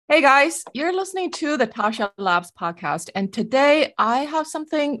Hey guys, you're listening to the Tascha Labs podcast, and today I have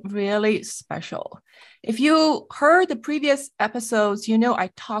something really special. If you heard the previous episodes, you know I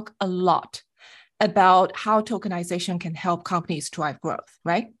talk a lot about how tokenization can help companies drive growth,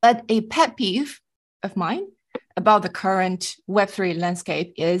 right? But a pet peeve of mine about the current Web3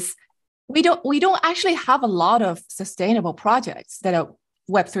 landscape is we don't actually have a lot of sustainable projects that are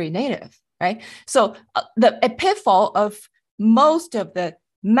Web3 native, right? So a pitfall of most of the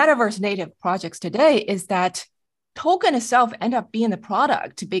metaverse native projects today is that token itself end up being the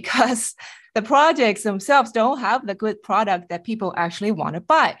product because the projects themselves don't have the good product that people actually want to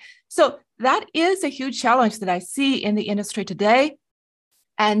buy. So that is a huge challenge that I see in the industry today.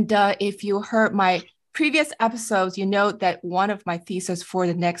 And if you heard my previous episodes, you know that one of my theses for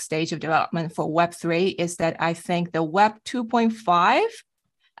the next stage of development for Web3 is that I think the Web 2.5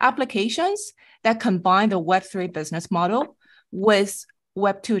 applications that combine the Web3 business model with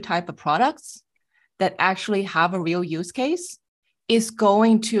Web 2 type of products that actually have a real use case is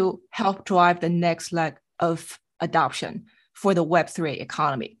going to help drive the next leg of adoption for the Web 3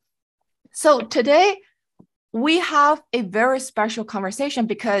 economy. So today we have a very special conversation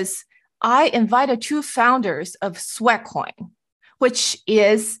because I invited two founders of Sweatcoin, which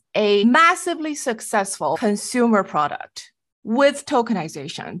is a massively successful consumer product with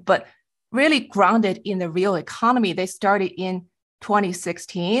tokenization, but really grounded in the real economy. They started in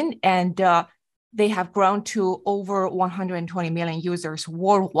 2016, and they have grown to over 120 million users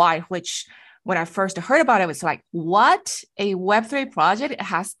worldwide, which when I first heard about it, was like, what? A Web3 project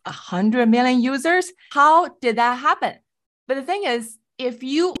has 100 million users? How did that happen? But the thing is, if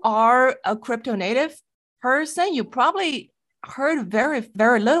you are a crypto native person, you probably heard very,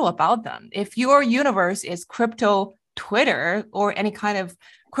 very little about them. If your universe is crypto Twitter or any kind of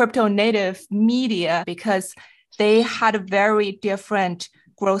crypto native media, because they had a very different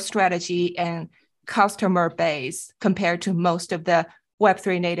growth strategy and customer base compared to most of the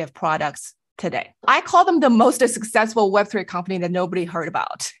Web3 native products today. I call them the most successful Web3 company that nobody heard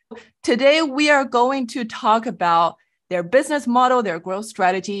about. Today, we are going to talk about their business model, their growth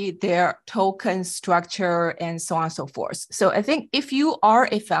strategy, their token structure, and so on and so forth. So I think if you are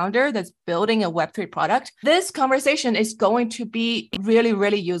a founder that's building a Web3 product, this conversation is going to be really,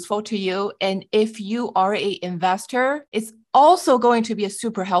 really useful to you. And if you are an investor, it's also going to be a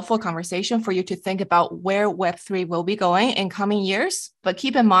super helpful conversation for you to think about where Web3 will be going in coming years. But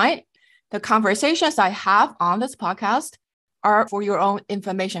keep in mind, the conversations I have on this podcast are for your own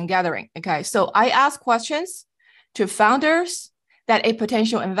information gathering. Okay, so I ask questions to founders that a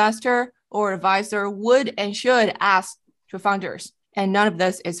potential investor or advisor would and should ask to founders. And none of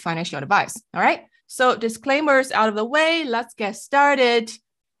this is financial advice. All right. So disclaimers out of the way. Let's get started.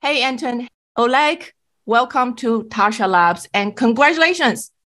 Hey, Anton, Oleg, welcome to Tascha Labs and congratulations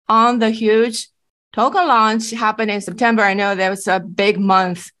on the huge token launch happened in September. I know that was a big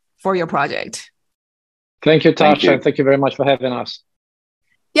month for your project. Thank you, Tascha. Thank you very much for having us.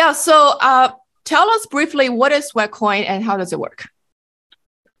 Yeah. So, tell us briefly, what is Sweatcoin and how does it work?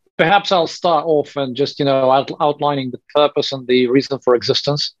 Perhaps I'll start off and just, outlining the purpose and the reason for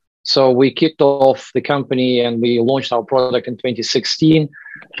existence. So we kicked off the company and we launched our product in 2016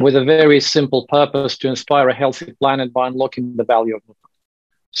 with a very simple purpose to inspire a healthy planet by unlocking the value of movement.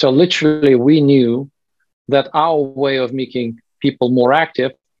 So literally, we knew that our way of making people more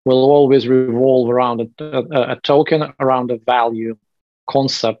active will always revolve around a token, around a value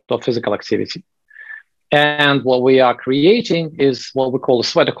concept of physical activity. And what we are creating is what we call a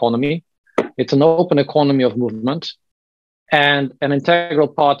sweat economy. It's an open economy of movement. And an integral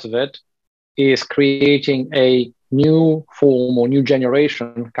part of it is creating a new form or new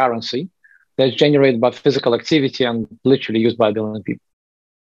generation currency that's generated by physical activity and literally used by a billion people.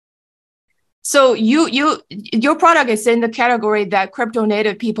 So your product is in the category that crypto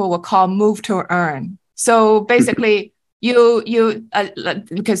native people will call move to earn. So basically,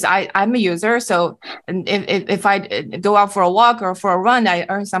 because I'm a user, so if I go out for a walk or for a run, I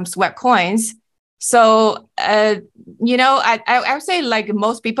earn some sweat coins. So, I would say like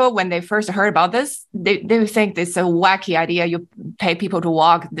most people, when they first heard about this, they think it's a wacky idea. You pay people to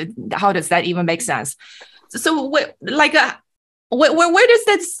walk. How does that even make sense? So where does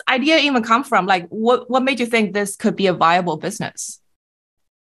this idea even come from? Like what made you think this could be a viable business?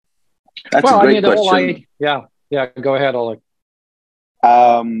 That's a great question. Yeah, go ahead, Oleg.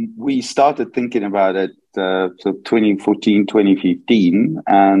 We started thinking about it 2014, 2015,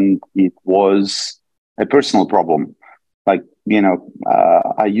 and it was a personal problem. Like,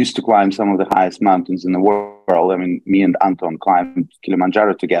 I used to climb some of the highest mountains in the world. I mean, me and Anton climbed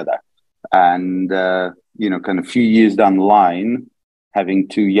Kilimanjaro together. And, kind of a few years down the line, having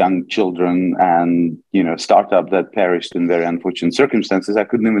two young children and, startup that perished in very unfortunate circumstances, I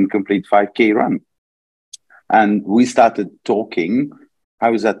couldn't even complete 5K run. And we started talking,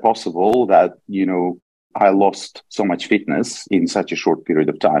 how is that possible that, I lost so much fitness in such a short period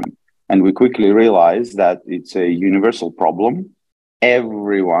of time? And we quickly realized that it's a universal problem.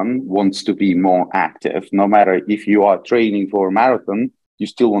 Everyone wants to be more active. No matter if you are training for a marathon, you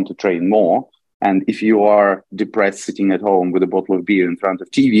still want to train more. And if you are depressed sitting at home with a bottle of beer in front of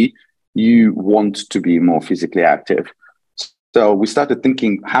TV, you want to be more physically active. So we started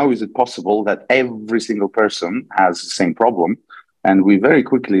thinking, how is it possible that every single person has the same problem? And we very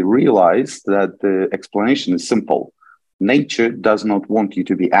quickly realized that the explanation is simple. Nature does not want you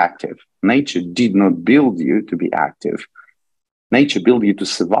to be active. Nature did not build you to be active. Nature built you to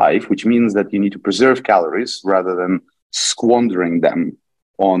survive, which means that you need to preserve calories rather than squandering them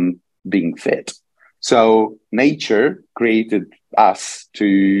on being fit. So nature created us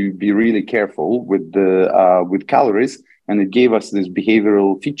to be really careful with calories, and it gave us this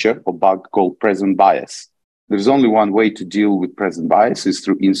behavioral feature or bug called present bias. There's only one way to deal with present bias is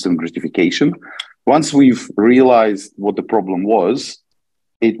through instant gratification. Once we've realized what the problem was,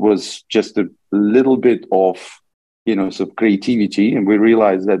 it was just a little bit of, sort of creativity. And we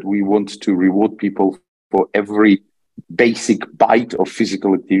realized that we want to reward people for every basic bite of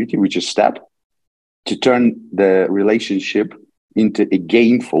physical activity, which is step, to turn the relationship into a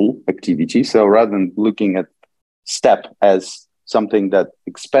gainful activity. So rather than looking at step as something that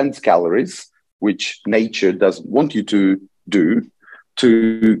expends calories, which nature doesn't want you to do,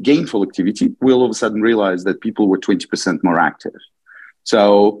 to gainful activity, we all of a sudden realize that people were 20% more active.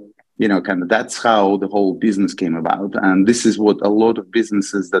 So, kind of that's how the whole business came about. And this is what a lot of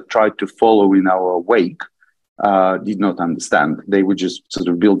businesses that tried to follow in our wake did not understand. They were just sort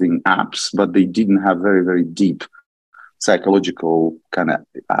of building apps, but they didn't have very, very deep psychological kind of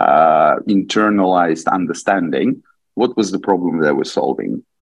internalized understanding. What was the problem they were solving?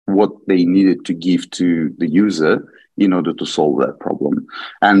 What they needed to give to the user in order to solve that problem.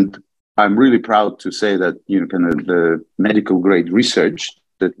 And I'm really proud to say that, kind of the medical grade research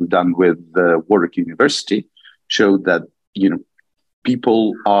that we've done with Warwick University showed that,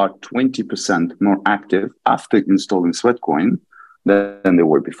 people are 20% more active after installing Sweatcoin than they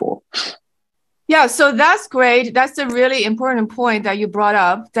were before. Yeah, so that's great. That's a really important point that you brought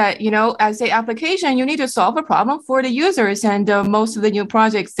up, that, as an application, you need to solve a problem for the users. And most of the new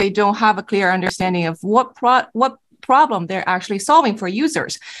projects, they don't have a clear understanding of what problem they're actually solving for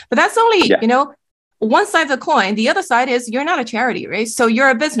users. But that's only, one side of the coin. The other side is you're not a charity, right? So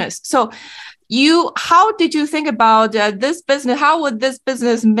you're a business. So how did you think about this business? How would this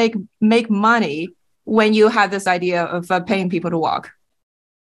business make money when you had this idea of paying people to walk?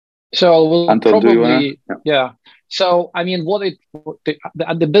 So we'll Anton, probably, yeah. So, I mean,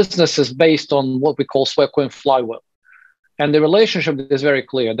 the business is based on what we call Sweatcoin flywheel. And the relationship is very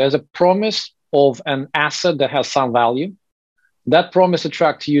clear. There's a promise of an asset that has some value. That promise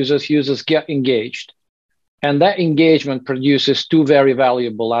attracts users. Users get engaged. And that engagement produces two very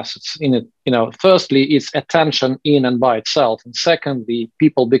valuable assets in it. Firstly, it's attention in and by itself. And secondly,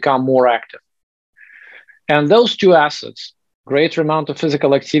 people become more active. And those two assets, greater amount of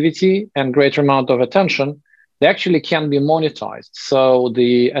physical activity and greater amount of attention, they actually can be monetized. So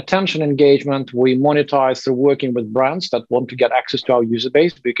the attention engagement, we monetize through working with brands that want to get access to our user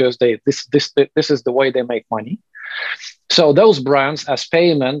base because this is the way they make money. So those brands, as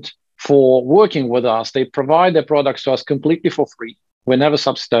payment for working with us, they provide their products to us completely for free. We never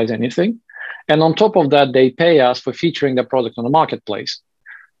subsidize anything. And on top of that, they pay us for featuring the product on the marketplace.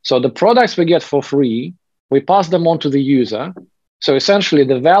 So the products we get for free, we pass them on to the user. So essentially,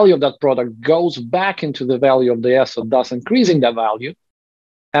 the value of that product goes back into the value of the asset, thus increasing the value.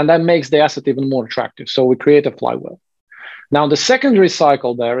 And that makes the asset even more attractive. So we create a flywheel. Now, the secondary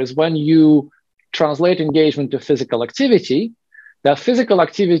cycle there is when you translate engagement to physical activity. That physical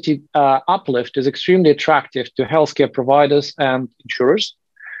activity uplift is extremely attractive to healthcare providers and insurers.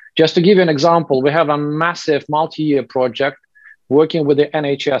 Just to give you an example, we have a massive multi-year project working with the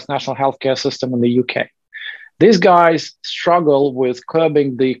NHS, National Healthcare System in the UK. These guys struggle with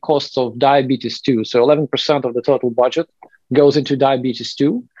curbing the costs of diabetes 2. So 11% of the total budget goes into diabetes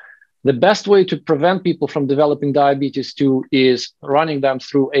 2. The best way to prevent people from developing diabetes 2 is running them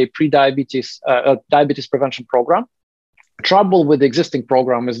through a diabetes prevention program. Trouble with the existing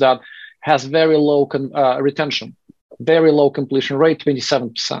program is that has very low retention, very low completion rate,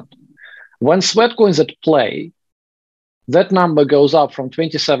 27%. When Sweatcoin's at play, that number goes up from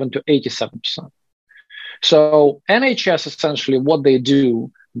 27 to 87%. So NHS, essentially what they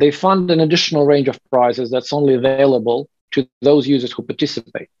do, they fund an additional range of prizes that's only available to those users who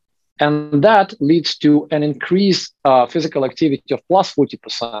participate. And that leads to an increased physical activity of plus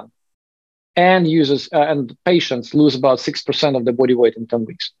 40%. And users and patients lose about 6% of their body weight in 10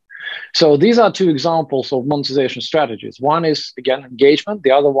 weeks. So these are two examples of monetization strategies. One is, again, engagement.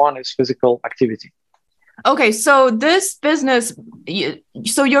 The other one is physical activity. Okay, so this business,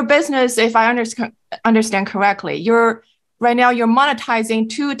 so your business, if I understand correctly, right now you're monetizing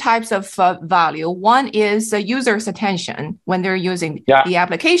two types of value. One is the user's attention when they're using the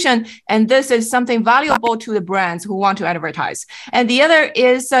application, and this is something valuable to the brands who want to advertise. And the other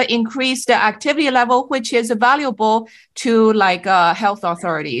is increased activity level, which is valuable to like health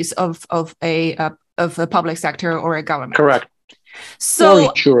authorities of a public sector or a government. Correct. So or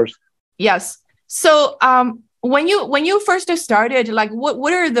insurers. Yes. So when you first started, like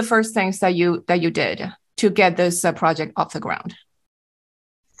what are the first things that you did to get this project off the ground?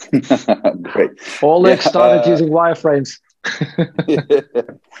 Great. Oleg started using wireframes.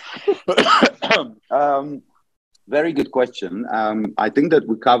 Very good question. I think that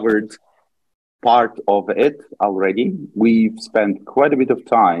we covered part of it already. We've spent quite a bit of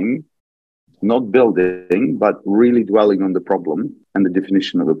time not building, but really dwelling on the problem and the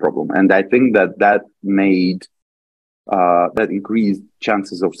definition of the problem. And I think that made, that increased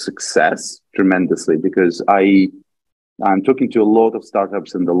chances of success tremendously, because I'm talking to a lot of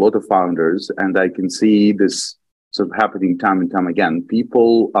startups and a lot of founders, and I can see this sort of happening time and time again.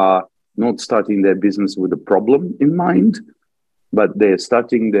 People are not starting their business with a problem in mind, but they're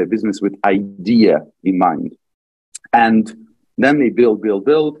starting their business with idea in mind. And then they build,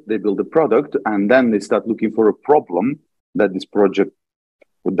 they build a product, and then they start looking for a problem that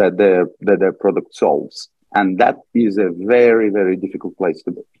their product solves. And that is a very, very difficult place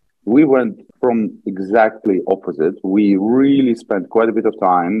to be. We went from exactly opposite. We really spent quite a bit of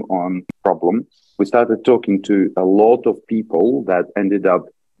time on problem. We started talking to a lot of people that ended up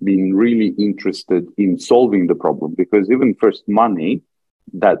being really interested in solving the problem, because even first money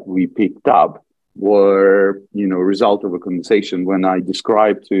that we picked up were, a result of a conversation when I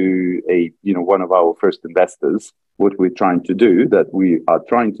described to one of our first investors what we're trying to do, that we are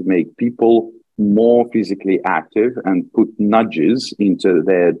trying to make people more physically active and put nudges into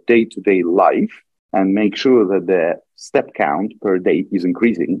their day-to-day life and make sure that their step count per day is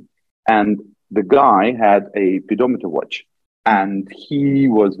increasing. And the guy had a pedometer watch, and he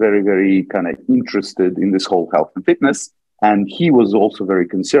was very, very kind of interested in this whole health and fitness. And he was also very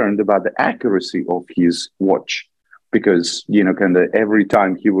concerned about the accuracy of his watch, because, kind of every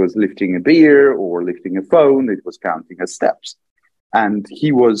time he was lifting a beer or lifting a phone, it was counting his steps. And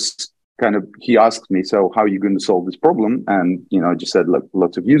he asked me, so how are you going to solve this problem? And, I just said, look,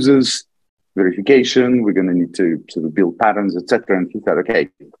 lots of users, verification, we're going to need to sort of build patterns, etc. And he said, okay,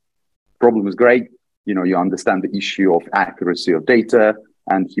 problem is great. You understand the issue of accuracy of data.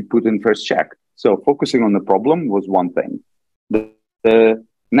 And he put in first check. So focusing on the problem was one thing. The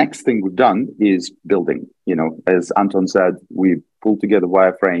next thing we've done is building. As Anton said, we pulled together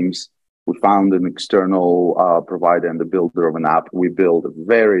wireframes. We found an external provider and the builder of an app. We built a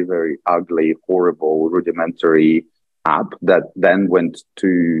very, very ugly, horrible, rudimentary app that then went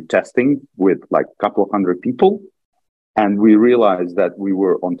to testing with like a couple of hundred people. And we realized that we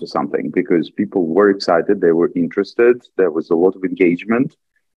were onto something, because people were excited, they were interested, there was a lot of engagement.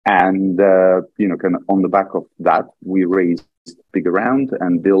 And, kind of on the back of that, we raised big round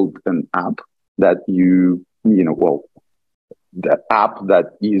and built an app that the app that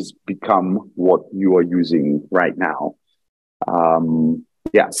is become what you are using right now. So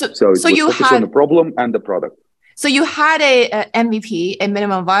you focused on the problem and the product. So you had a MVP, a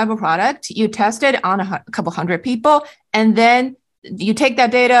minimum viable product. You tested on a couple hundred people, and then you take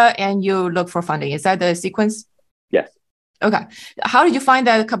that data and you look for funding. Is that the sequence? Yes. Okay. How did you find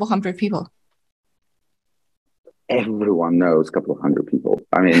that a couple hundred people? Everyone knows a couple of hundred people.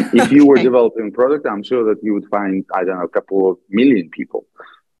 I mean, if you were developing a product, I'm sure that you would find, a couple of million people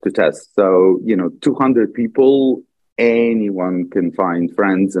to test. So, 200 people, anyone can find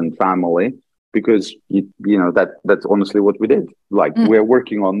friends and family, because, that's honestly what we did. Like, we're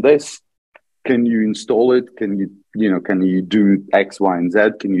working on this. Can you install it? Can you do X, Y, and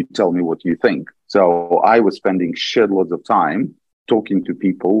Z? Can you tell me what you think? So I was spending shitloads of time talking to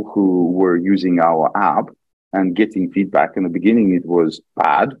people who were using our app and getting feedback. In the beginning, it was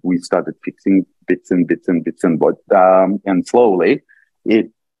bad. We started fixing bits, but slowly,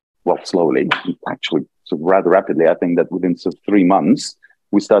 actually, so rather rapidly, I think that within 3 months,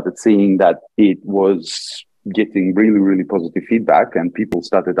 we started seeing that it was getting really, really positive feedback, and people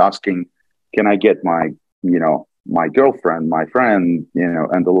started asking, can I get my girlfriend, my friend,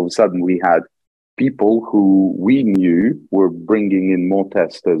 and all of a sudden we had people who we knew were bringing in more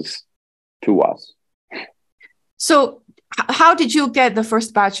testers to us. So how did you get the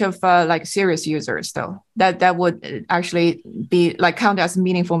first batch of like serious users though? That would actually be like count as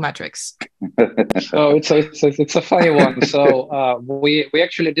meaningful metrics. So it's a funny one. So we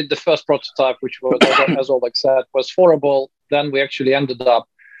actually did the first prototype, which was, as Oleg said, was horrible. Then we actually ended up,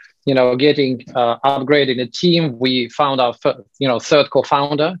 getting upgrading the team. We found our third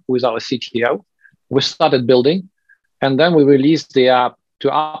co-founder, who is our CTO. We started building, and then we released the app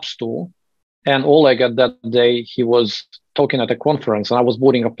to App Store. And Oleg at that day, he was talking at a conference, and I was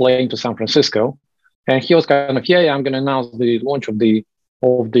boarding a plane to San Francisco, and he was kind of, yeah, I'm going to announce the launch of the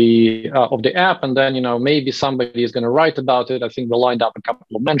app, and then maybe somebody is going to write about it. I think we lined up a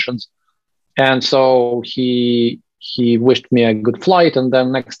couple of mentions, and so he wished me a good flight, and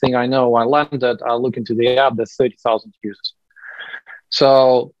then next thing I know, I landed. I look into the app. There's 30,000 users,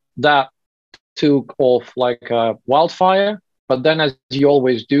 so that took off like a wildfire. But then, as you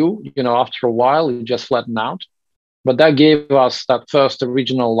always do, after a while, it just flattened out. But that gave us that first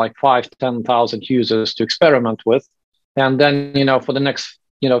original like 10,000 users to experiment with. And then, for the next,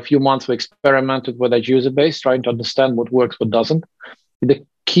 few months, we experimented with that user base, trying to understand what works, what doesn't. The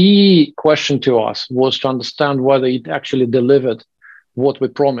key question to us was to understand whether it actually delivered what we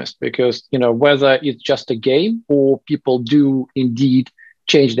promised, because, whether it's just a game or people do indeed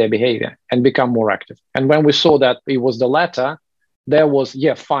change their behavior and become more active. And when we saw that it was the latter, there was,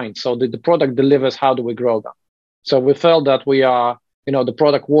 fine. So the product delivers, how do we grow them? So we felt that we are, the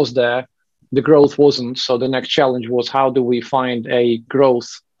product was there, the growth wasn't. So the next challenge was, how do we find a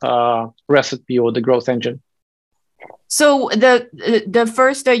growth recipe or the growth engine? So the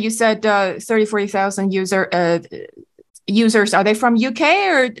first, you said 40,000 users, are they from UK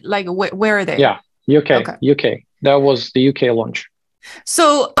or like where are they? Yeah, UK, okay. UK. That was the UK launch.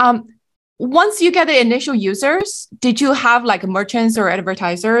 So once you get the initial users, did you have like merchants or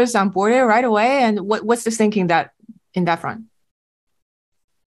advertisers on board right away? And what's the thinking in that front?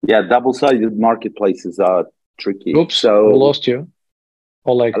 Yeah, double-sided marketplaces are tricky. Oops, so we lost you.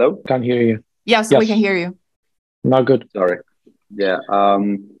 Oleg, hello? Can't hear you. Yes, we can hear you. Not good. Sorry. Yeah,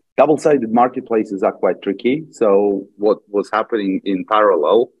 double-sided marketplaces are quite tricky. So what was happening in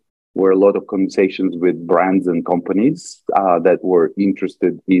parallel were a lot of conversations with brands and companies that were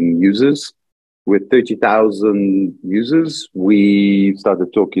interested in users. With 30,000 users, we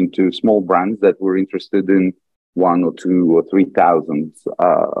started talking to small brands that were interested in 1 or 2 or 3,000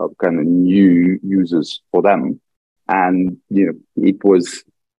 kind of new users for them. And, it was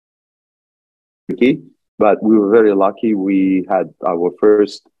tricky, but we were very lucky. We had our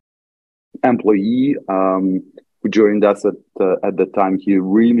first employee who joined us at the time. He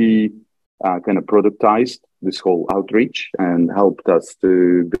really kind of productized this whole outreach and helped us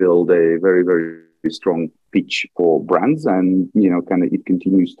to build a very, very strong pitch for brands. And, kind of it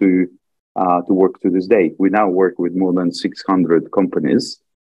continues to work to this day. We now work with more than 600 companies.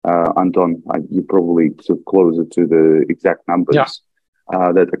 Anton, you probably closer to the exact numbers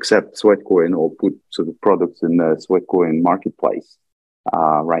that accept Sweatcoin or put sort of products in the Sweatcoin marketplace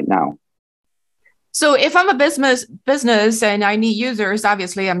right now. So if I'm a business and I need users,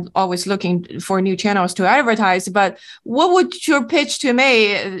 obviously I'm always looking for new channels to advertise, but what would your pitch to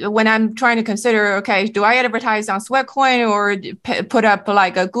me when I'm trying to consider, okay, do I advertise on Sweatcoin or put up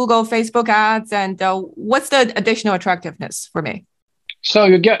like a Google, Facebook ads? And what's the additional attractiveness for me? So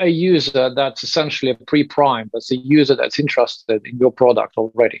you get a user that's essentially a pre-prime. That's a user that's interested in your product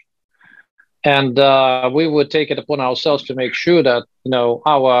already. And we would take it upon ourselves to make sure that,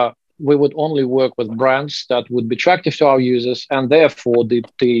 we would only work with brands that would be attractive to our users, and therefore the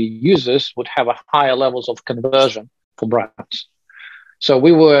users would have a higher levels of conversion for brands. So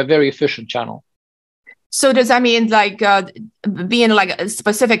we were a very efficient channel. So does that mean like being like a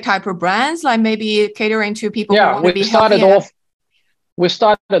specific type of brands, like maybe catering to people who want to be healthy? We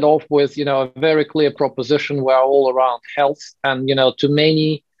started off with, a very clear proposition. We're all around health, and, to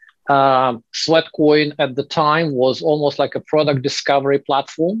many, Sweatcoin at the time was almost like a product discovery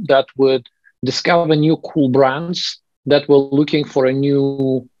platform that would discover new cool brands that were looking for a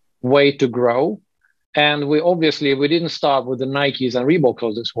new way to grow. And we didn't start with the Nikes and Reeboks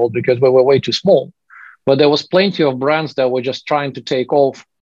of this world because we were way too small. But there was plenty of brands that were just trying to take off.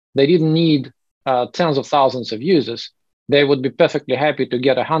 They didn't need tens of thousands of users. They would be perfectly happy to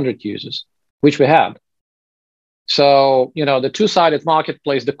get 100 users, which we had. So, the two-sided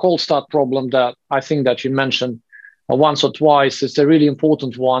marketplace, the cold start problem that I think that you mentioned once or twice, is a really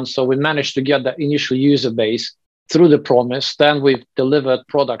important one. So we managed to get the initial user base through the promise. Then we've delivered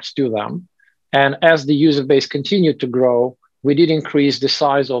products to them. And as the user base continued to grow, we did increase the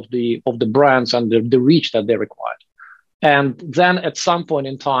size of the brands and the reach that they required. And then at some point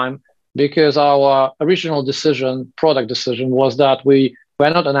in time, because our original product decision was that we're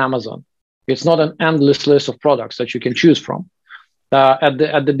not on Amazon. It's not an endless list of products that you can choose from. At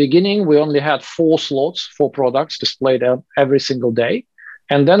the beginning, we only had 4 slots, 4 products displayed every single day.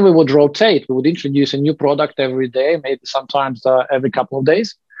 And then we would rotate. We would introduce a new product every day, maybe sometimes every couple of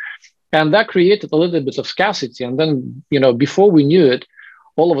days. And that created a little bit of scarcity. And then, before we knew it,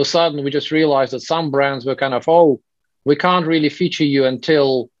 all of a sudden, we just realized that some brands were kind of, we can't really feature you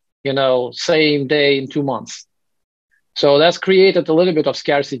until, same day in 2 months. So that's created a little bit of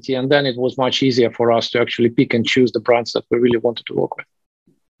scarcity. And then it was much easier for us to actually pick and choose the brands that we really wanted to work with.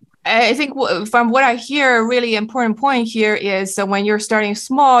 I think from what I hear, a really important point here is when you're starting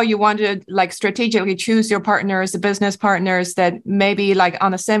small, you want to strategically choose your partners, the business partners that maybe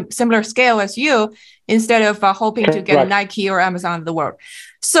on a similar scale as you, instead of hoping to get Nike or Amazon of the world.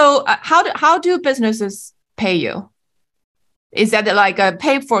 So how do businesses pay you? Is that a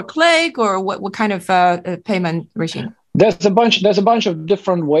pay per click, or what kind of payment regime? There's a bunch of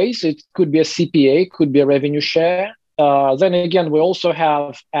different ways. It could be a CPA, could be a revenue share. Then again, we also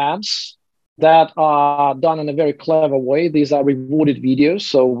have ads that are done in a very clever way. These are rewarded videos.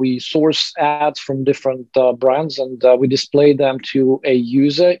 So we source ads from different brands and we display them to a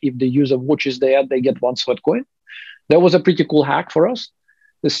user. If the user watches the ad, they get 1 Sweatcoin. That was a pretty cool hack for us.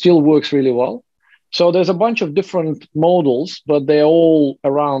 It still works really well. So there's a bunch of different models, but they're all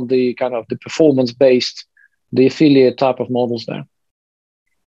around the kind of the performance-based, the affiliate type of models there.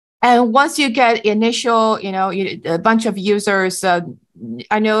 And once you get initial, a bunch of users,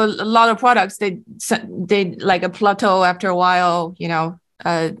 I know a lot of products, they like a plateau after a while,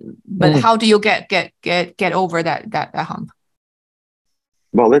 but how do you get over that hump?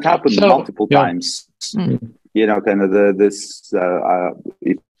 Well, it happened multiple times. Kind of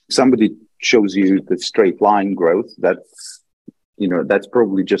if somebody shows you the straight line growth, that's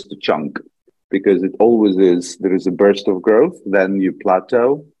probably just a chunk, because it always is. There is a burst of growth, then you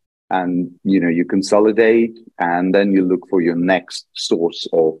plateau. And, you consolidate, and then you look for your next source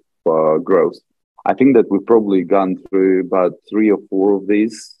of growth. I think that we've probably gone through about 3 or 4 of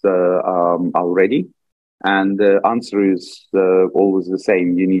these already. And the answer is always the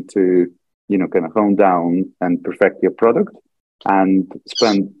same. You need to, kind of hone down and perfect your product and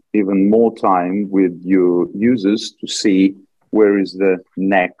spend even more time with your users to see where is the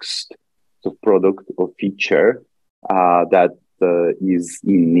next product or feature that is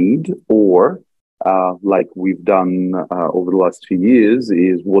in need, or like we've done over the last few years,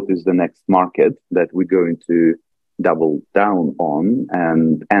 is what is the next market that we're going to double down on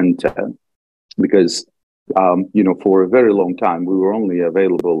and enter. Because, for a very long time, we were only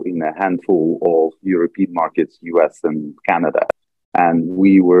available in a handful of European markets, US and Canada. And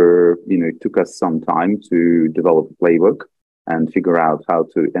we were, it took us some time to develop a playbook and figure out how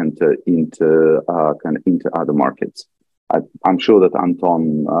to enter into other markets. I'm sure that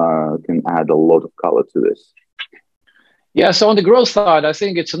Anton can add a lot of color to this. Yeah, so on the growth side, I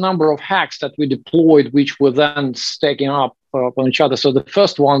think it's a number of hacks that we deployed, which were then stacking up on each other. So the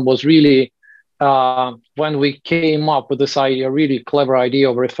first one was really when we came up with this idea, really clever idea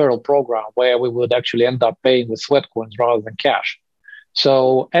of a referral program where we would actually end up paying with Sweatcoins rather than cash.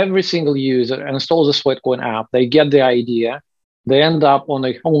 So every single user installs a Sweatcoin app, they get the idea, they end up on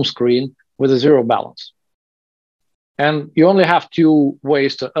a home screen with a 0 balance. And you only have 2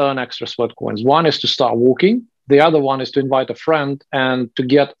 ways to earn extra Sweatcoins. One is to start walking. The other one is to invite a friend and to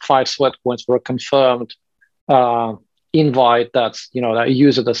get 5 Sweatcoins for a confirmed invite that's, a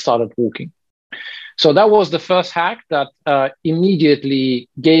user that started walking. So that was the first hack that immediately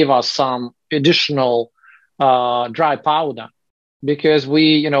gave us some additional dry powder, because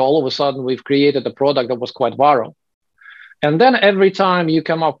we, all of a sudden we've created a product that was quite viral. And then every time you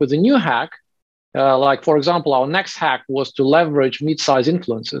come up with a new hack, like, for example, our next hack was to leverage mid-size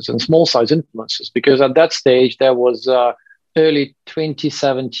influencers and small-size influencers, because at that stage, there was early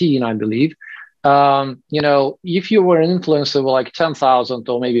 2017, I believe. If you were an influencer with like 10,000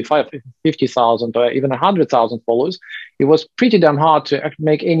 or maybe 50,000 or even 100,000 followers, it was pretty damn hard to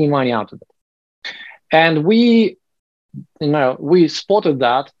make any money out of it. And we spotted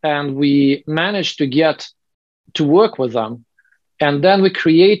that, and we managed to get to work with them. And then we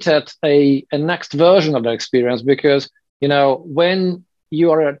created a next version of the experience, because, when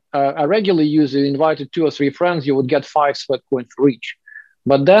you are a regular user, you invited 2 or 3 friends, you would get 5 Sweatcoins for each.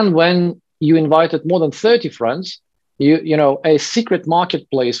 But then when you invited more than 30 friends, a secret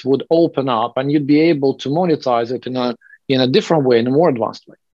marketplace would open up, and you'd be able to monetize it in a different way, in a more advanced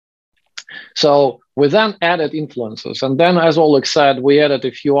way. So We then added influencers. And then, as Oleg said, we added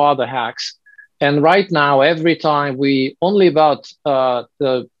a few other hacks. And right now, every time we only about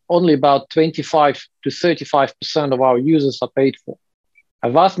 25 to 35% of our users are paid for.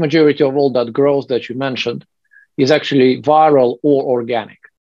 A vast majority of all that growth that you mentioned is actually viral or organic.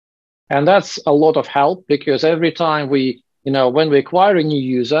 And that's a lot of help, because every time when we acquire a new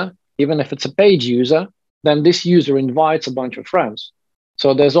user, even if it's a paid user, then this user invites a bunch of friends.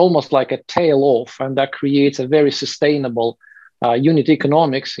 So there's almost like a tail off, and that creates a very sustainable unit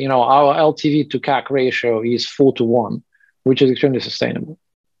economics. Our LTV to CAC ratio is 4:1, which is extremely sustainable.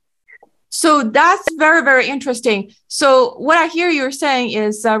 So that's very, very interesting. So what I hear you're saying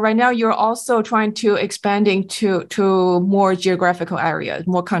is right now you're also trying to expanding to more geographical areas,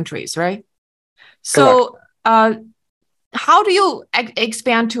 more countries, right? So how do you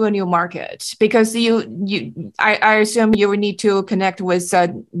expand to a new market? Because I assume you would need to connect with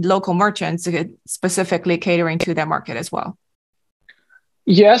local merchants, specifically catering to that market as well.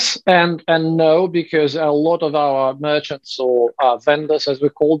 Yes and no, because a lot of our merchants or vendors, as we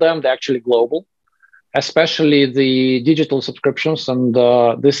call them, they're actually global, especially the digital subscriptions and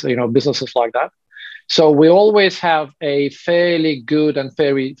businesses like that. So we always have a fairly good and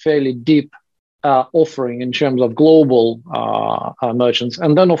fairly deep offering in terms of global merchants.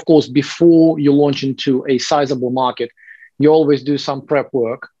 And then, of course, before you launch into a sizable market, you always do some prep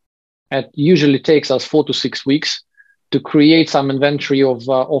work. It usually takes us 4 to 6 weeks to create some inventory of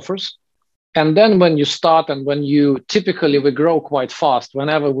offers. And then when you start and we grow quite fast.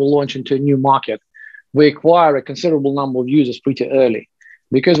 Whenever we launch into a new market, we acquire a considerable number of users pretty early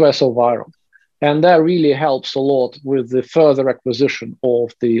because we're so viral. And that really helps a lot with the further acquisition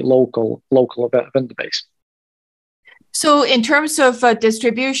of the local vendor base. So in terms of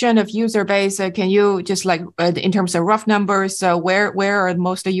distribution of user base, can you just in terms of rough numbers, where are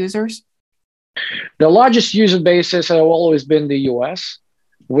most of the users? The largest user bases have always been the US.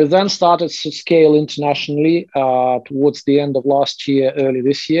 We then started to scale internationally towards the end of last year, early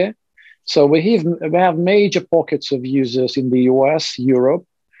this year. So we have major pockets of users in the US, Europe.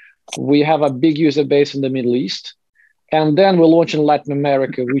 We have a big user base in the Middle East. And then we launched in Latin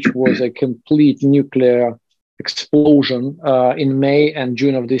America, which was a complete nuclear explosion in May and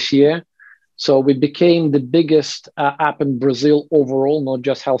June of this year. So we became the biggest app in Brazil overall, not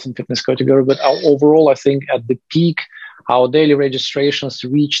just health and fitness category, but overall, I think at the peak, our daily registrations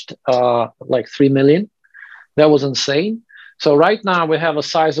reached 3 million. That was insane. So right now we have a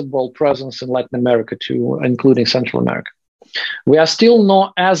sizable presence in Latin America too, including Central America. We are still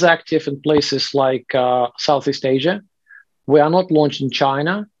not as active in places like Southeast Asia. We are not launched in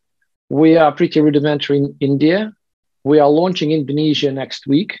China. We are pretty rudimentary in India. We are launching Indonesia next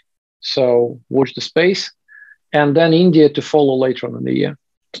week. So watch the space, and then India to follow later on in the year.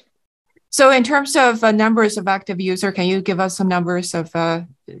 So in terms of numbers of active user, can you give us some numbers of how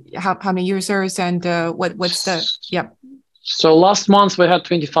many users and what's the, So last month we had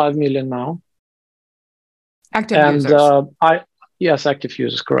 25 million now. Active users. Yes, active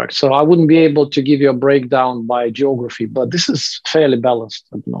users, correct. So I wouldn't be able to give you a breakdown by geography, but this is fairly balanced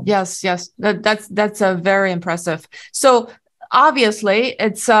at the moment. Yes, that's very impressive. So obviously,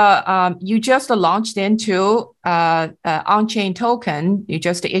 it's you just launched into on-chain token. You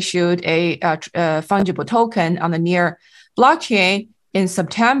just issued a fungible token on the Near blockchain in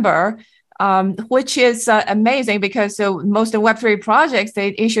September, which is amazing because most of Web3 projects,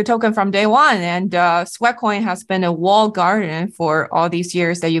 they issue token from day one. And Sweatcoin has been a walled garden for all these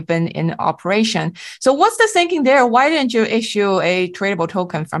years that you've been in operation. So what's the thinking there? Why didn't you issue a tradable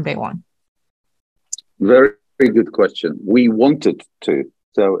token from day one? Very good question. We wanted to.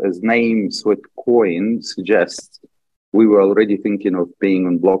 So as name Sweatcoin suggests, we were already thinking of being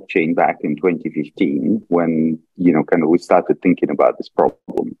on blockchain back in 2015 when, we started thinking about this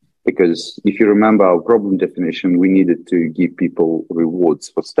problem. Because if you remember our problem definition, we needed to give people rewards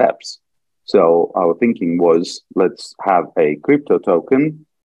for steps. So our thinking was, let's have a crypto token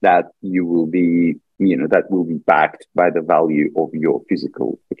that will be backed by the value of your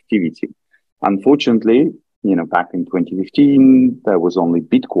physical activity. Unfortunately, back in 2015, there was only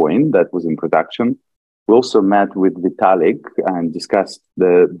Bitcoin that was in production. We also met with Vitalik and discussed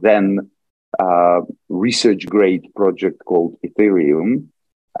the then research grade project called Ethereum.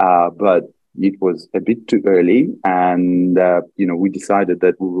 But it was a bit too early. And, we decided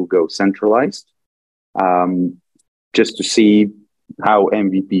that we will go centralized just to see how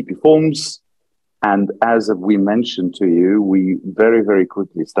MVP performs. And as we mentioned to you, we very, very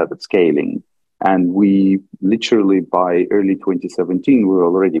quickly started scaling. And we literally by early 2017, we were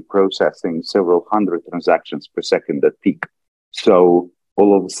already processing several hundred transactions per second at peak. So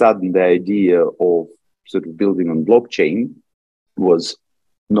all of a sudden the idea of sort of building on blockchain was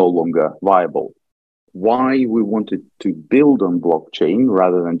no longer viable. Why we wanted to build on blockchain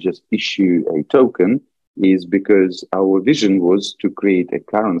rather than just issue a token is because our vision was to create a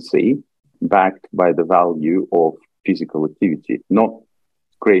currency backed by the value of physical activity, not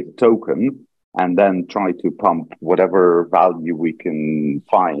create a token and then try to pump whatever value we can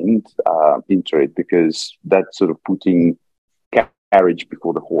find into it, because that's sort of putting carriage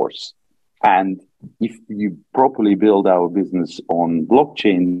before the horse. And if you properly build our business on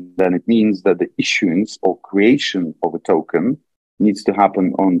blockchain, then it means that the issuance or creation of a token needs to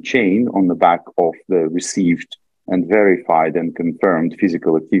happen on chain on the back of the received and verified and confirmed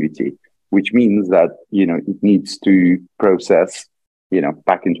physical activity, which means that, it needs to process,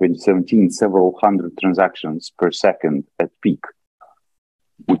 back in 2017, several hundred transactions per second at peak.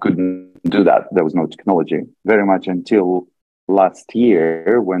 We couldn't do that. There was no technology very much until last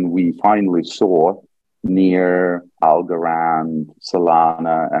year, when we finally saw Near, Algorand,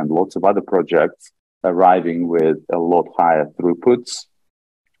 Solana, and lots of other projects arriving with a lot higher throughputs,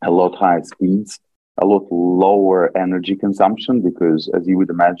 a lot higher speeds, a lot lower energy consumption, because as you would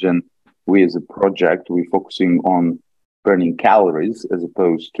imagine, we as a project, we're focusing on burning calories as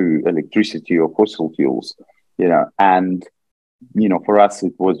opposed to electricity or fossil fuels, and for us,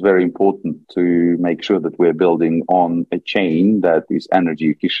 it was very important to make sure that we're building on a chain that is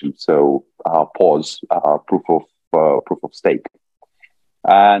energy efficient. So POS, proof of stake.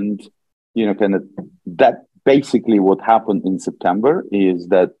 And, kind of that basically what happened in September is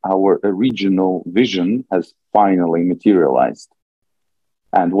that our original vision has finally materialized.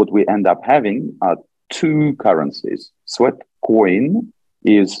 And what we end up having are two currencies. Sweatcoin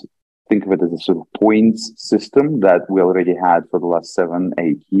is, think of it as a sort of points system that we already had for the last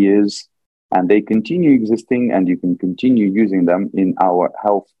 7-8 years. And they continue existing, and you can continue using them in our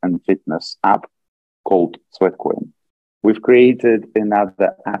health and fitness app called Sweatcoin. We've created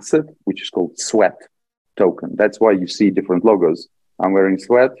another asset, which is called Sweat Token. That's why you see different logos. I'm wearing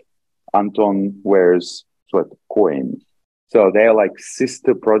Sweat. Anton wears Sweatcoin. So they're like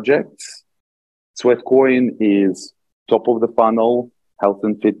sister projects. Sweatcoin is top of the funnel, health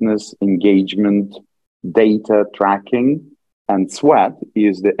and fitness, engagement, data tracking, and Sweat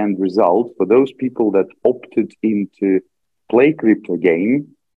is the end result for those people that opted into play crypto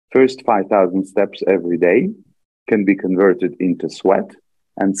game. First 5,000 steps every day can be converted into Sweat,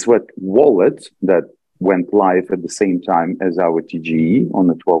 and Sweat Wallet that went live at the same time as our TGE on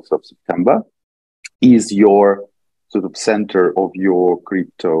the 12th of September is your sort of center of your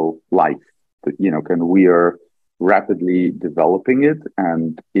crypto life. We are rapidly developing it,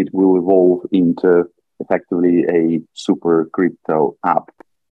 and it will evolve into effectively a super crypto app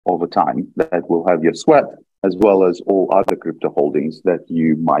over time that will have your Sweat as well as all other crypto holdings that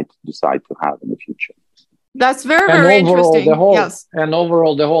you might decide to have in the future. That's very, very interesting. Yes. And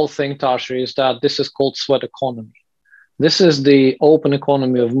overall, the whole thing, Tascha, is that this is called Sweat economy. This is the open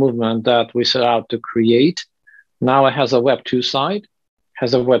economy of movement that we set out to create. Now it has a Web2 side,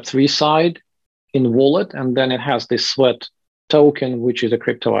 has a Web3 side in wallet, and then it has this Sweat token, which is a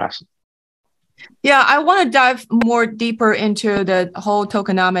crypto asset. Yeah, I want to dive more deeper into the whole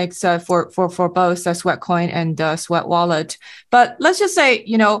tokenomics for both Sweatcoin and Sweat Wallet. But let's just say,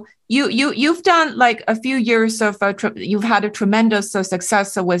 you've done like a few years of you've had a tremendous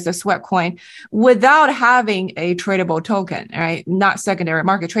success with the Sweatcoin without having a tradable token, right? Not secondary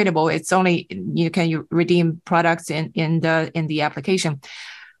market tradable. It's only you redeem products in the application.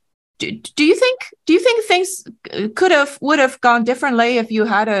 Do you think things would have gone differently if you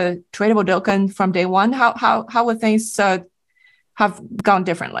had a tradable token from day one? How would things have gone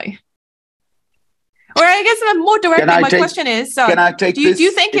differently? Or I guess more directly, my question is: do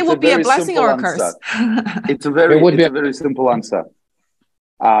you think it would be a blessing or a curse? It's a very simple answer.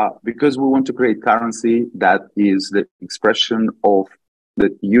 Because we want to create currency that is the expression of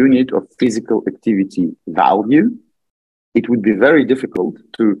the unit of physical activity value. It would be very difficult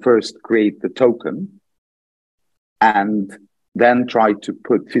to first create the token and then try to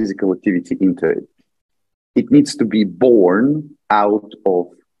put physical activity into it. It needs to be born out of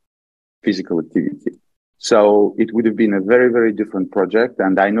physical activity. So it would have been a very, very different project.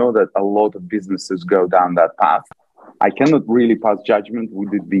 And I know that a lot of businesses go down that path. I cannot really pass judgment.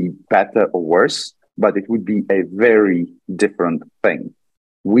 Would it be better or worse? But it would be a very different thing.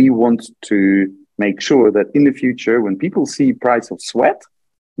 We want to make sure that in the future, when people see price of Sweat,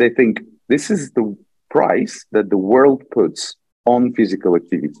 they think this is the price that the world puts on physical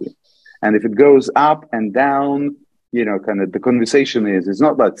activity. And if it goes up and down, kind of the conversation is, it's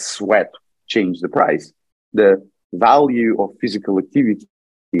not that Sweat changed the price. The value of physical activity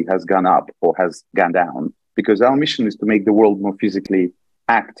has gone up or has gone down, because our mission is to make the world more physically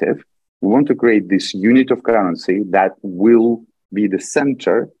active. We want to create this unit of currency that will be the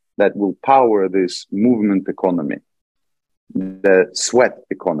center that will power this movement economy, the sweat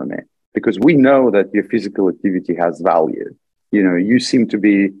economy, because we know that your physical activity has value. You know, you seem to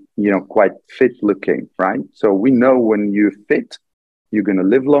be, quite fit looking, right? So we know when you're fit, you're going to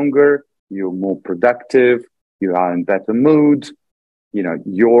live longer, you're more productive, you are in better mood.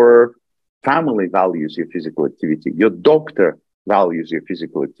 Your family values your physical activity. Your doctor values your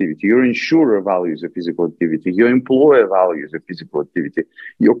physical activity. Your insurer values your physical activity. Your employer values your physical activity.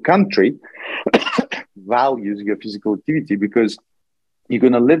 Your country values your physical activity, because you're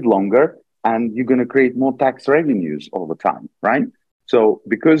going to live longer and you're going to create more tax revenues over time, right? So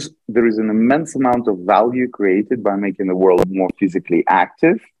because there is an immense amount of value created by making the world more physically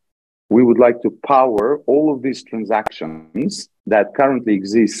active, we would like to power all of these transactions that currently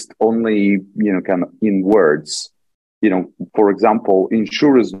exist only, kind of in words. For example,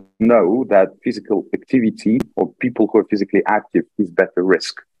 insurers know that physical activity or people who are physically active is better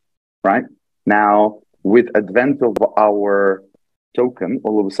risk, right? Now, with advent of our token,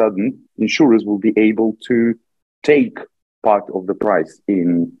 all of a sudden, insurers will be able to take part of the price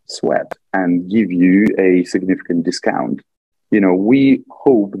in sweat and give you a significant discount. We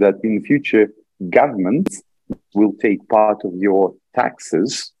hope that in the future, governments will take part of your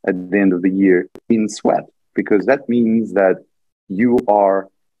taxes at the end of the year in sweat, because that means that you are,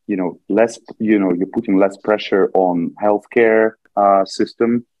 less, you're putting less pressure on healthcare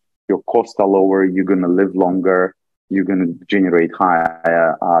system. Your costs are lower. You're going to live longer. You're going to generate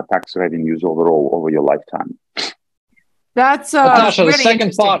higher tax revenues overall over your lifetime. That's Tascha, really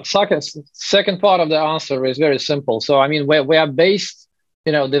the second part of the answer is very simple. So, I mean, we are based,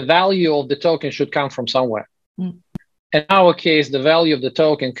 the value of the token should come from somewhere. Mm. In our case, the value of the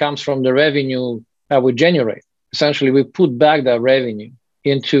token comes from the revenue that we generate. Essentially, we put back that revenue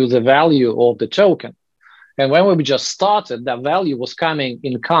into the value of the token. And when we just started, that value was coming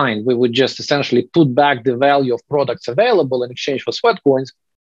in kind. We would just essentially put back the value of products available in exchange for Sweatcoins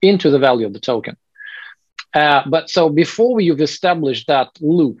into the value of the token. But so before you've established that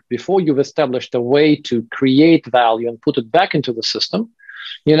loop, before you've established a way to create value and put it back into the system,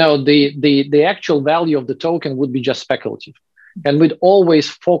 the actual value of the token would be just speculative. And we'd always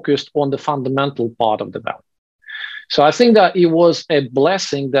focused on the fundamental part of the value. So I think that it was a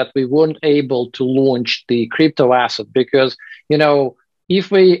blessing that we weren't able to launch the crypto asset, because,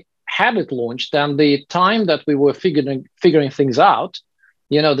 if we had it launched, then the time that we were figuring things out,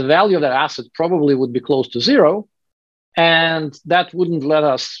 the value of that asset probably would be close to zero, and that wouldn't let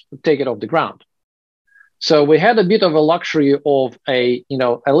us take it off the ground. So we had a bit of a luxury of a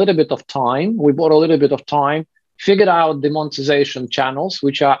little bit of time. We bought a little bit of time, figured out the monetization channels,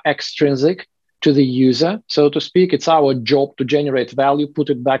 which are extrinsic to the user, so to speak. It's our job to generate value,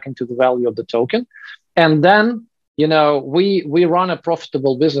 put it back into the value of the token. And then, we run a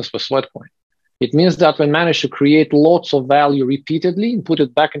profitable business with Sweatcoin. It means that we manage to create lots of value repeatedly and put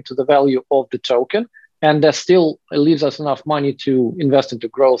it back into the value of the token. And that still leaves us enough money to invest into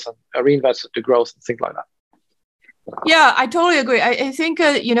growth and reinvest into growth and things like that. Yeah, I totally agree. I think,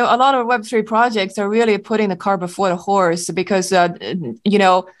 a lot of Web3 projects are really putting the cart before the horse, because,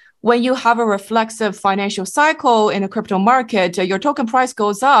 when you have a reflexive financial cycle in a crypto market, your token price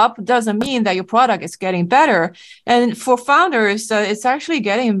goes up, doesn't mean that your product is getting better. And for founders, it's actually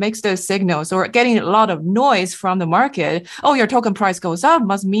getting mixed signals or getting a lot of noise from the market. Oh, your token price goes up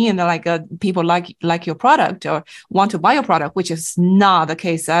must mean that people like your product or want to buy your product, which is not the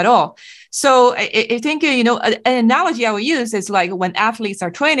case at all. So I think, an analogy I would use is like when athletes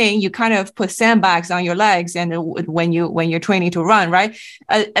are training, you kind of put sandbags on your legs, and when you're training to run, right?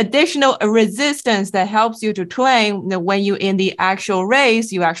 Additional resistance that helps you to train. When you're in the actual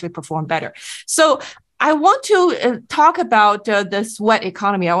race, you actually perform better. So I want to talk about the sweat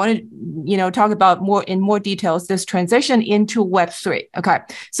economy. I want to, talk about in more details this transition into Web3. Okay,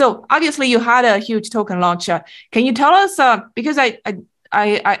 so obviously you had a huge token launch. Can you tell us? Because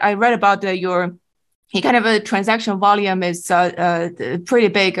I read about your kind of a transaction volume is pretty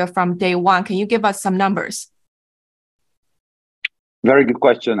big from day one. Can you give us some numbers? Very good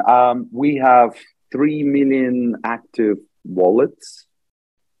question. We have 3 million active wallets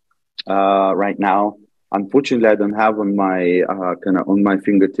right now. Unfortunately, I don't have on my on my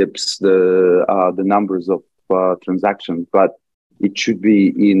fingertips the numbers of transactions, but it should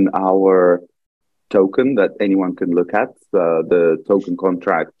be in our token that anyone can look at. The token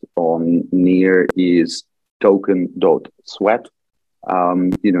contract on Near is token.sweat.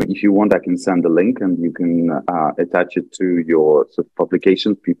 If you want, I can send the link and you can attach it to your sort of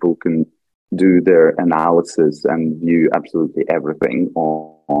publications. People can do their analysis and view absolutely everything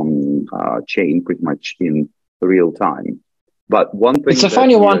on chain pretty much in real time. But one thing— It's a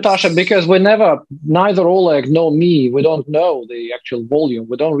funny one, Tascha, because neither Oleg nor me, we don't know the actual volume.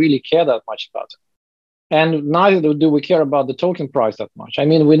 We don't really care that much about it. And neither do we care about the token price that much. I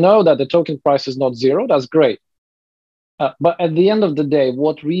mean, we know that the token price is not zero. That's great. But at the end of the day,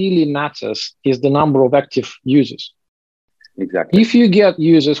 what really matters is the number of active users. Exactly. If you get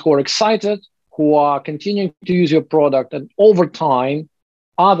users who are excited, who are continuing to use your product, and over time,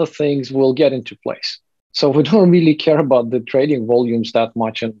 other things will get into place. So we don't really care about the trading volumes that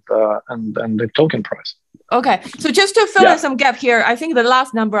much and the token price. Okay, so just to fill in some gap here, I think the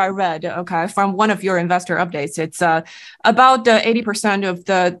last number I read, from one of your investor updates, it's about 80% of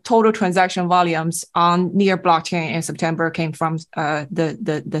the total transaction volumes on near blockchain in September came from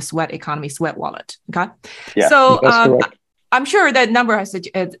the Sweat economy, Sweat wallet. Okay, yeah, so I'm sure that number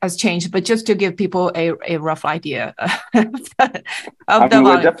has changed, but just to give people a rough idea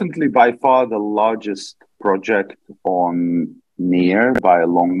we're definitely by far the largest project on Near by a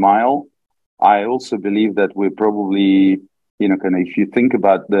long mile. I also believe that we're probably, if you think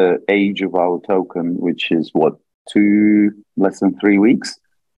about the age of our token, which is less than 3 weeks,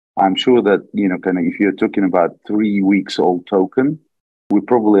 I'm sure that, if you're talking about 3 weeks old token, we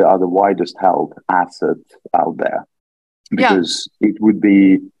probably are the widest held asset out there, because it would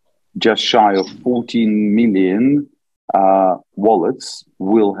be just shy of 14 million wallets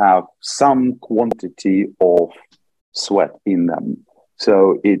will have some quantity of Sweat in them.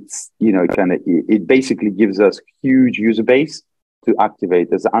 So it's, it basically gives us huge user base to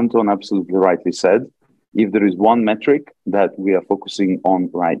activate. As Anton absolutely rightly said, if there is one metric that we are focusing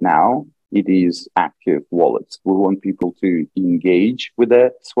on right now, it is active wallets. We want people to engage with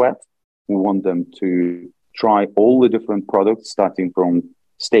their Sweat. We want them to try all the different products, starting from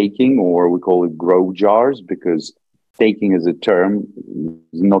staking, or we call it grow jars, because staking as a term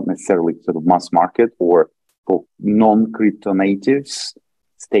is not necessarily sort of mass market, or for non-crypto natives,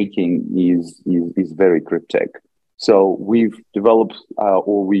 staking is very cryptic. So we've developed,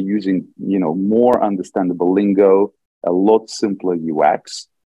 or we're using, more understandable lingo, a lot simpler UX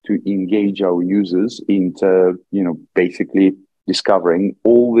to engage our users into, basically discovering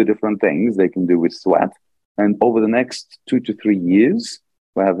all the different things they can do with Sweat. And over the next 2 to 3 years,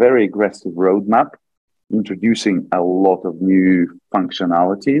 we have a very aggressive roadmap, introducing a lot of new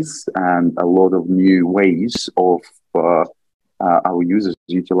functionalities and a lot of new ways of our users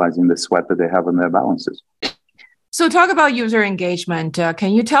utilizing the Sweat that they have on their balances. So talk about user engagement.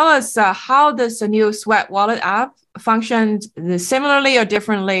 Can you tell us how this new Sweat wallet app functions similarly or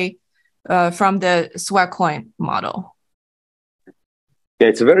differently from the Sweatcoin model? Yeah,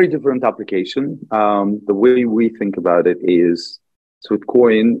 it's a very different application. The way we think about it is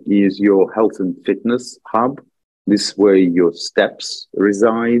Sweatcoin is your health and fitness hub. This is where your steps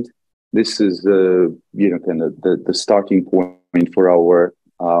reside. This is the starting point for our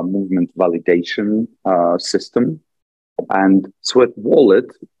movement validation system. And Sweat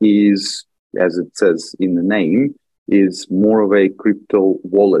Wallet is, as it says in the name, is more of a crypto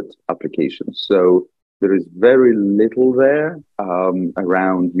wallet application. So there is very little there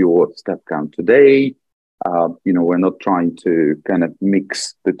around your step count today. We're not trying to kind of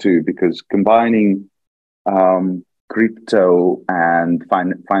mix the two, because combining crypto and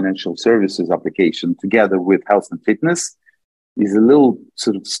financial services application together with health and fitness is a little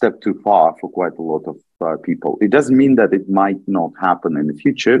sort of step too far for quite a lot of people. It doesn't mean that it might not happen in the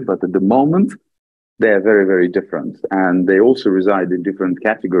future, but at the moment, they're very, very different. And they also reside in different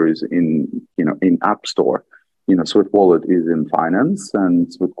categories in App Store. Sweat Wallet is in finance and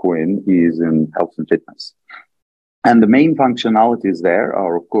Sweatcoin is in health and fitness. And the main functionalities there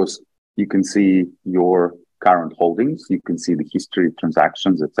are, of course, you can see your current holdings, you can see the history of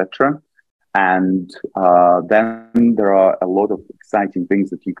transactions, etc. And then there are a lot of exciting things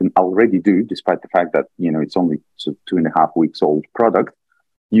that you can already do, despite the fact that, it's only 2.5 weeks old product.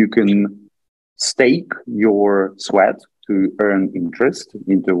 You can stake your Sweat to earn interest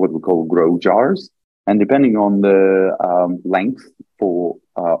into what we call grow jars. And depending on the length for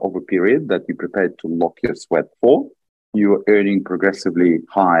of a period that you're prepared to lock your Sweat for, you're earning progressively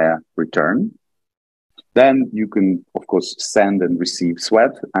higher return. Then you can, of course, send and receive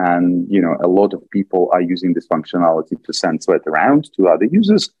Sweat. And, a lot of people are using this functionality to send Sweat around to other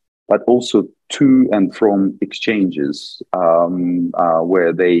users, but also to and from exchanges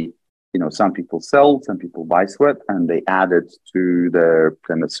where they, some people sell, some people buy Sweat, and they add it to their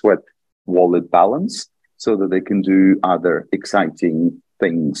kind of Sweat wallet balance. so that they can do other exciting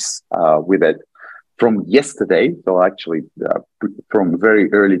things with it. From yesterday, so actually from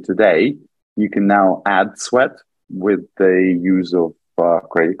very early today, you can now add Sweat with the use of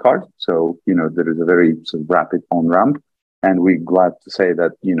credit card. So, there is a very sort of rapid on-ramp. And we're glad to say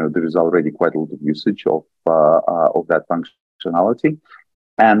that, there is already quite a lot of usage of that functionality.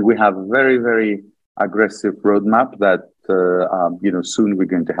 And we have a very, very aggressive roadmap that, soon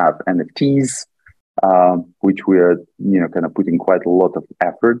we're going to have NFTs, which we are, kind of putting quite a lot of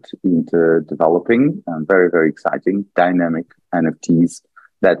effort into developing, and very, very exciting, dynamic NFTs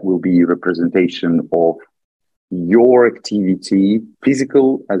that will be representation of your activity, physical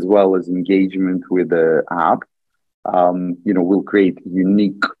as well as engagement with the app. We'll create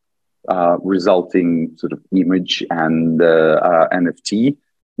unique resulting sort of image and NFT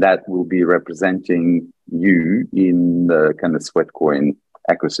that will be representing you in the kind of Sweatcoin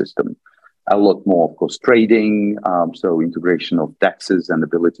ecosystem. A lot more, of course, trading, so integration of DEXs and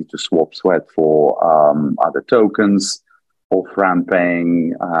ability to swap Sweat for other tokens,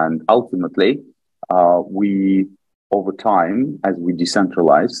 off-ramping, and ultimately, we, over time, as we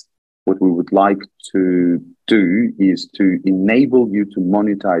decentralize, what we would like to do is to enable you to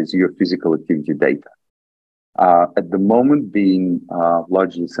monetize your physical activity data. At the moment, being a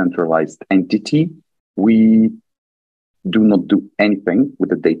largely centralized entity, we do not do anything with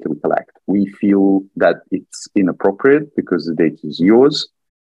the data we collect. We feel that it's inappropriate because the data is yours.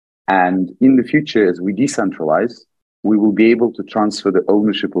 And in the future, as we decentralize, we will be able to transfer the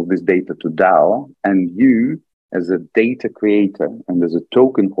ownership of this data to DAO, and you, as a data creator and as a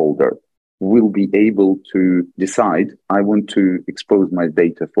token holder, will be able to decide, I want to expose my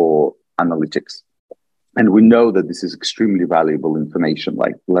data for analytics. And we know that this is extremely valuable information,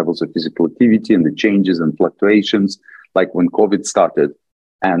 like levels of physical activity and the changes and fluctuations, like when COVID started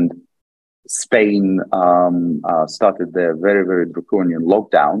and Spain started their very, very draconian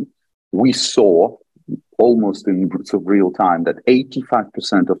lockdown. We saw almost in sort of real time that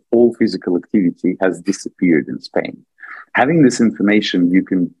 85% of all physical activity has disappeared in Spain. Having this information, you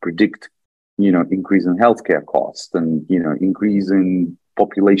can predict, increase in healthcare costs and, increase in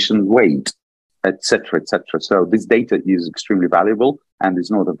population weight, et cetera, et cetera. So this data is extremely valuable and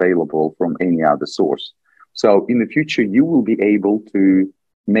is not available from any other source. So in the future, you will be able to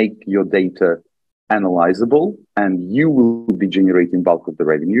make your data analyzable, and you will be generating bulk of the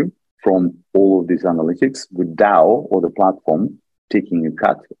revenue from all of these analytics, with DAO or the platform taking a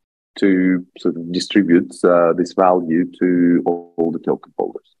cut to sort of distribute this value to all the token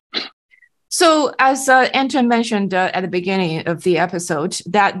holders. So as Anton mentioned at the beginning of the episode,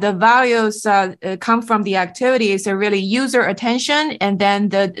 that the values come from the activities are really user attention and then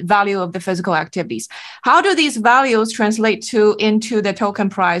the value of the physical activities. How do these values translate into the token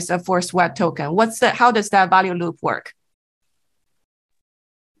price for Sweat token? How does that value loop work?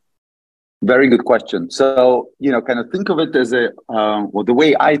 Very good question. So, kind of think of it as the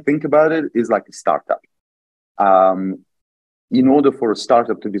way I think about it is like a startup. In order for a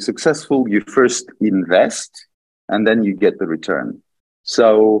startup to be successful, you first invest and then you get the return.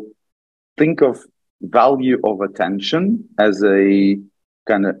 So think of value of attention as a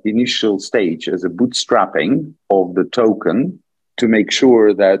kind of initial stage, as a bootstrapping of the token to make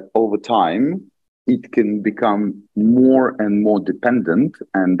sure that over time it can become more and more dependent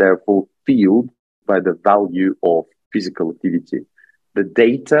and therefore fueled by the value of physical activity. The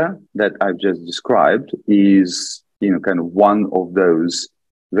data that I've just described is kind of one of those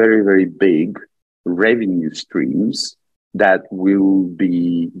very, very big revenue streams that will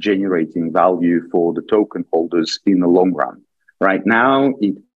be generating value for the token holders in the long run. Right now,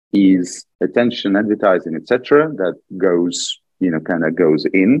 it is attention, advertising, etc., that goes, goes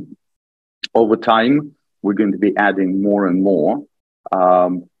in. Over time, we're going to be adding more and more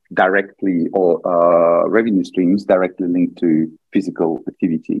directly or revenue streams directly linked to physical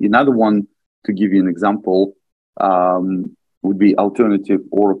activity. Another one, to give you an example, would be alternative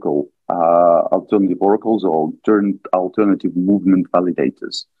oracles or alternative movement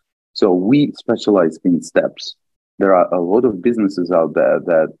validators. So we specialize in steps. There are a lot of businesses out there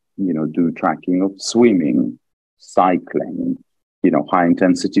that, do tracking of swimming, cycling, high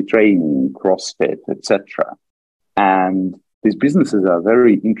intensity training, CrossFit, etc. And these businesses are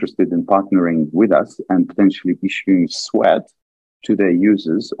very interested in partnering with us and potentially issuing Sweat to their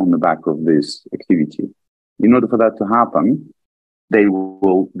users on the back of this activity. In order for that to happen, they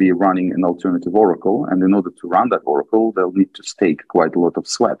will be running an alternative oracle. And in order to run that oracle, they'll need to stake quite a lot of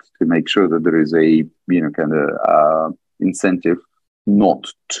Sweat to make sure that there is a, incentive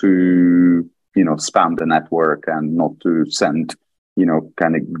not to, spam the network and not to send,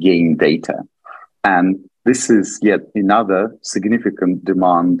 game data. And this is yet another significant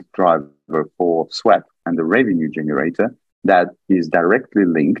demand driver for Sweat and the revenue generator that is directly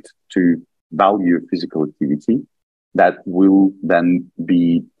linked to value of physical activity that will then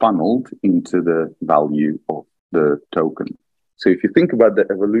be funneled into the value of the token. So if you think about the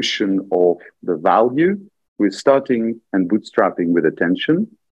evolution of the value, we're starting and bootstrapping with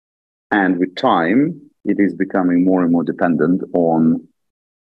attention, and with time, it is becoming more and more dependent on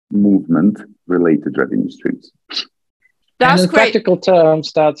movement-related revenue streams. And in practical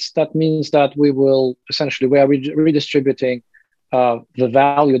terms, that means that we are redistributing the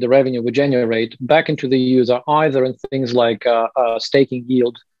value, the revenue we generate back into the user, either in things like staking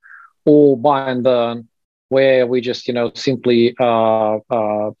yield or buy and burn, where we just simply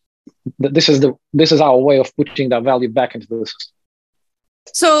this is our way of putting that value back into the system.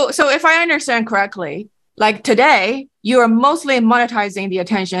 So if I understand correctly, like today, you are mostly monetizing the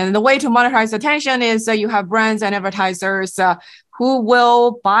attention. And the way to monetize attention is you have brands and advertisers who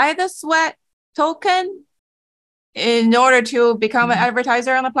will buy the Sweat token in order to become an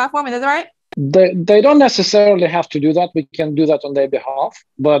advertiser on the platform. Is that right? They don't necessarily have to do that. We can do that on their behalf.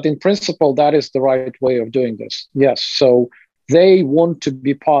 But in principle, that is the right way of doing this. Yes. So they want to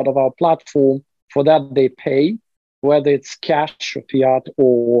be part of our platform. For that, they pay, whether it's cash or fiat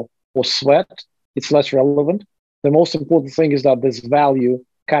or Sweat. It's less relevant. The most important thing is that there's value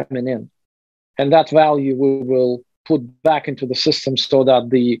coming in. And that value we will put back into the system so that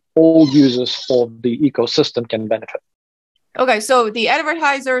the old users of the ecosystem can benefit. Okay, so the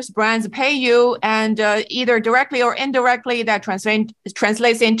advertisers, brands pay you, and either directly or indirectly, that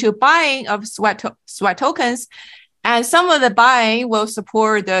translates into buying of Sweat tokens. And some of the buying will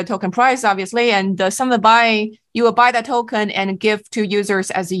support the token price, obviously, and some of the buying, you will buy the token and give to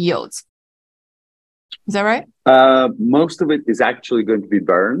users as yields. Is that right? Most of it is actually going to be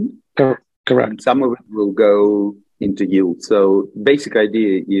burned. Correct. And some of it will go into yield. So basic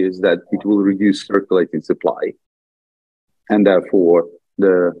idea is that it will reduce circulating supply and therefore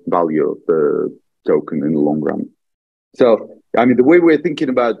the value of the token in the long run. So, I mean, the way we're thinking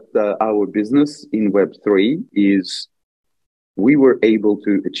about our business in Web3 is we were able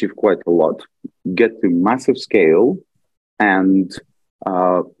to achieve quite a lot, get to massive scale and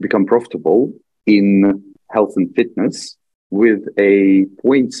become profitable in health and fitness with a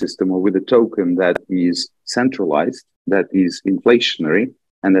point system or with a token that is centralized, that is inflationary,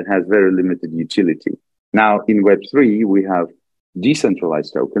 and that has very limited utility. Now, in Web3, we have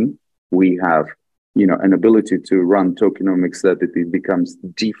decentralized token. We have, an ability to run tokenomics that it becomes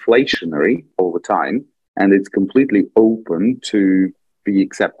deflationary over time, and it's completely open to be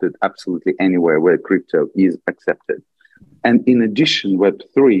accepted absolutely anywhere where crypto is accepted. And in addition,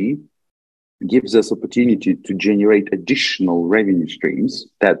 Web3 gives us opportunity to generate additional revenue streams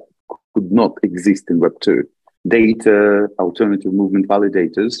that could not exist in Web2. Data, alternative movement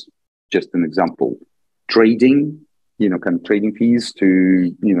validators, just an example. Trading, kind of trading fees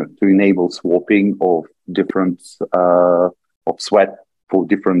to enable swapping of different of Sweat for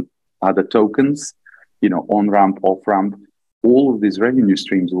different other tokens, on-ramp, off-ramp. All of these revenue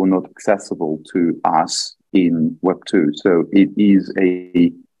streams were not accessible to us in Web2. So it is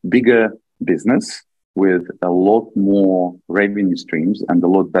a bigger business with a lot more revenue streams and a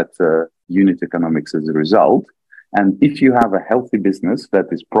lot better unit economics as a result. And if you have a healthy business that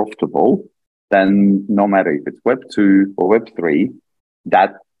is profitable, then no matter if it's Web2 or Web3,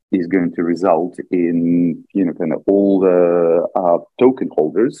 that is going to result in, kind of all the token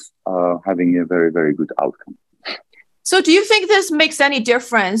holders having a very, very good outcome. So do you think this makes any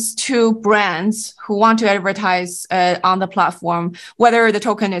difference to brands who want to advertise on the platform, whether the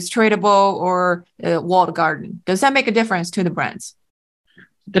token is tradable or walled garden? Does that make a difference to the brands?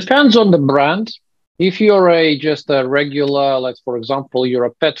 Depends on the brand. If you're just a regular, like for example, you're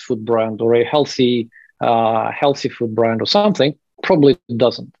a pet food brand or a healthy food brand or something, probably it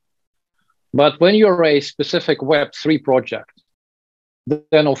doesn't. But when you're a specific Web3 project,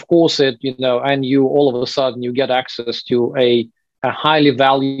 then of course and you all of a sudden you get access to a highly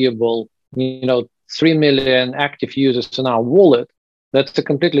valuable, 3 million active users in our wallet. That's a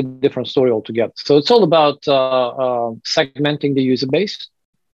completely different story altogether. So it's all about segmenting the user base.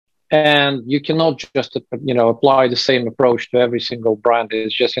 And you cannot just, apply the same approach to every single brand.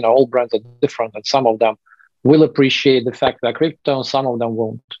 It's just, all brands are different, and some of them will appreciate the fact that crypto, and some of them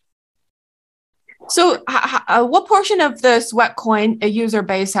won't. So what portion of the Sweatcoin user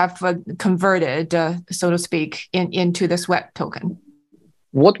base have converted, so to speak, into the Sweat token?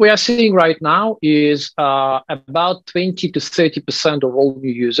 What we are seeing right now is about 20 to 30% of all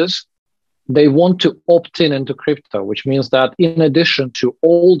new users they want to opt in into crypto, which means that in addition to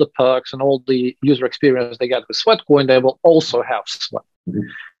all the perks and all the user experience they get with Sweatcoin, they will also have Sweat. Mm-hmm.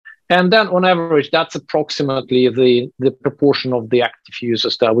 And then on average, that's approximately the proportion of the active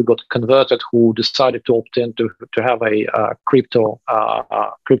users that we got converted who decided to opt in to have a crypto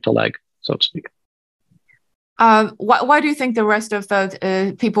leg, so to speak. Why do you think the rest of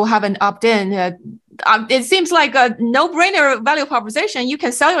the people haven't opted in? It seems like a no-brainer value proposition. You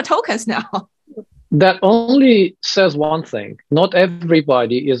can sell your tokens now. That only says one thing. Not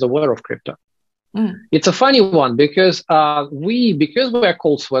everybody is aware of crypto. Mm. It's a funny one because we are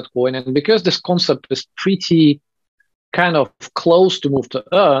called Sweatcoin, and because this concept is pretty kind of close to move to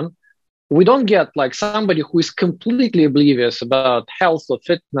earn, we don't get like somebody who is completely oblivious about health or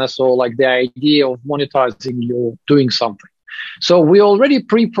fitness or like the idea of monetizing you doing something. So we already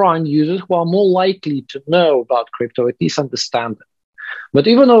pre-primed users who are more likely to know about crypto, at least understand it. But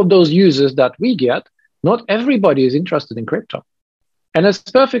even of those users that we get, not everybody is interested in crypto. And it's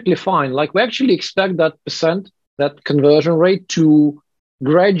perfectly fine. Like we actually expect that conversion rate to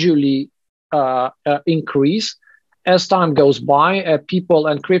gradually increase as time goes by. People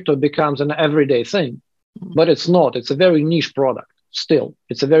and crypto becomes an everyday thing, but it's not. It's a very niche product still.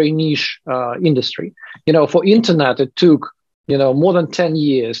 It's a very niche industry. For internet, it took more than 10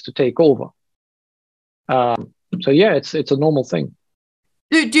 years to take over. So yeah, it's a normal thing.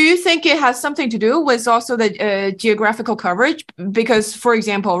 Do you think it has something to do with also the geographical coverage? Because, for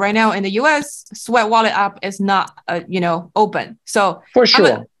example, right now in the US, Sweat Wallet app is not, open. So for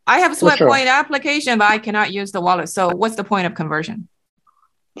sure, I have a Sweatcoin application, but I cannot use the wallet. So what's the point of conversion?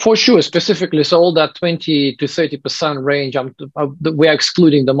 For sure, specifically, so all that 20 to 30% range, we are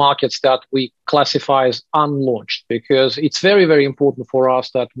excluding the markets that we classify as unlaunched, because it's very, very important for us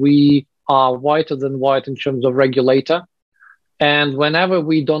that we are whiter than white in terms of regulator. And whenever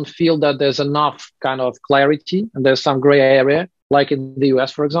we don't feel that there's enough kind of clarity and there's some gray area, like in the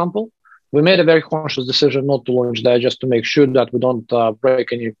US, for example, we made a very conscious decision not to launch there, just to make sure that we don't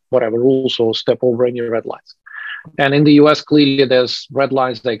break any rules or step over any red lines. And in the US, clearly there's red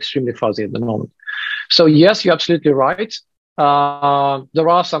lines that are extremely fuzzy at the moment. So yes, you're absolutely right. There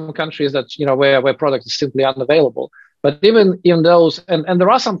are some countries that, where product is simply unavailable. But even in those, and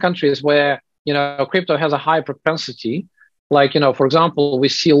there are some countries where, crypto has a high propensity. Like, for example, we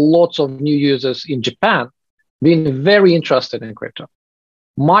see lots of new users in Japan being very interested in crypto,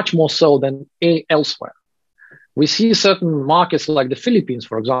 much more so than elsewhere. We see certain markets like the Philippines,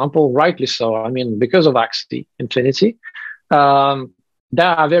 for example, rightly so. I mean, because of Axie Infinity, they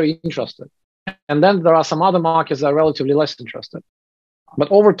are very interested. And then there are some other markets that are relatively less interested.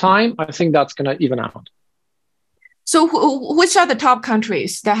 But over time, I think that's going to even out. So which are the top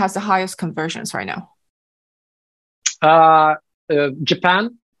countries that has the highest conversions right now?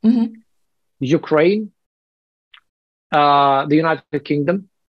 Japan, mm-hmm. Ukraine, the United Kingdom.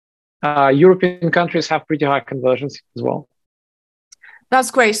 European countries have pretty high conversions as well. That's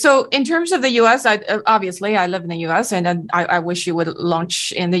great. So in terms of the US, obviously I live in the US, and I wish you would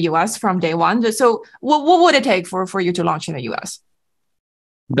launch in the US from day one. So what would it take for you to launch in the US?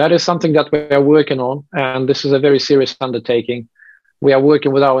 That is something that we are working on, and this is a very serious undertaking. We are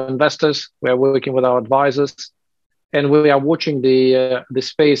working with our investors, we are working with our advisors, and we are watching the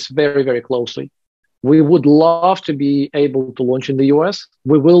space very, very closely. We would love to be able to launch in the US.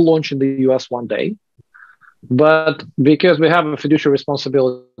 We will launch in the US one day. But because we have a fiduciary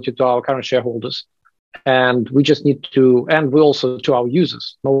responsibility to our current shareholders, and we just need to, and we also to our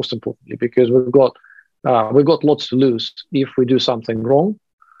users, most importantly, because we've got lots to lose if we do something wrong.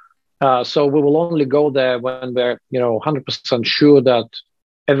 So we will only go there when we're 100% sure that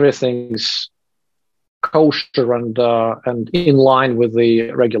everything's kosher and in line with the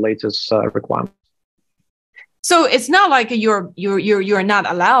regulators' requirements. So it's not like you're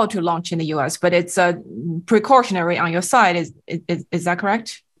not allowed to launch in the US, but it's precautionary on your side. Is that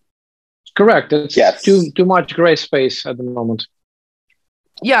correct? Correct. It's yes. too much gray space at the moment.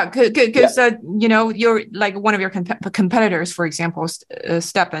 Yeah, because you're like one of your competitors, for example,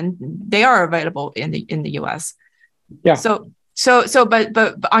 Stepan. They are available in the US. Yeah.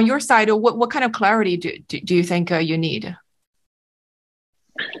 But on your side, what kind of clarity do you think you need?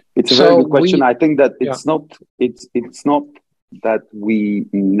 It's a very good question. I think that it's not that we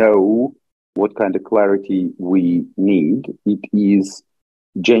know what kind of clarity we need. It is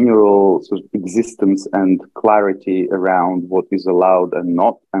general sort of existence and clarity around what is allowed and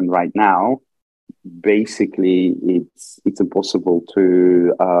not. And right now, basically, it's impossible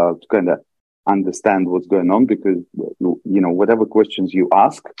to kind of understand what's going on, because whatever questions you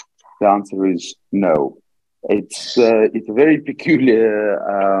ask, the answer is no. It's a very peculiar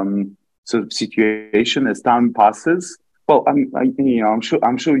sort of situation as time passes. Well,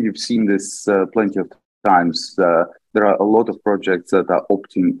 I'm sure you've seen this plenty of times. There are a lot of projects that are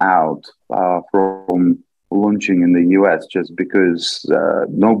opting out from launching in the US just because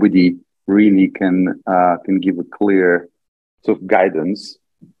nobody really can give a clear sort of guidance.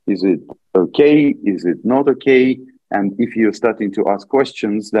 Is it okay? Is it not okay? And if you're starting to ask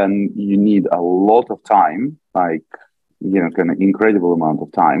questions, then you need a lot of time, like, kind of incredible amount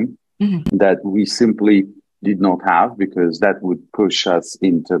of time that we simply did not have, because that would push us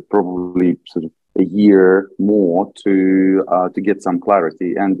into probably sort of a year more to get some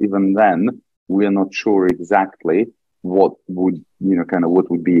clarity. And even then, we are not sure exactly what would, what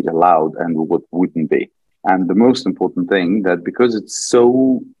would be allowed and what wouldn't be. And the most important thing, that because it's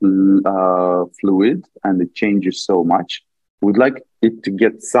so fluid and it changes so much, we'd like it to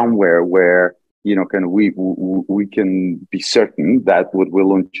get somewhere where, we can be certain that what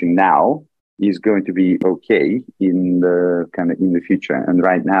we're launching now is going to be okay in the future. And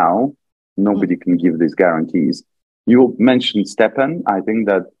right now, nobody can give these guarantees. You mentioned Stepan. I think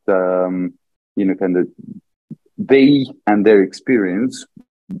that, they and their experience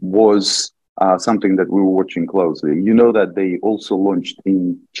was something that we were watching closely. You know that they also launched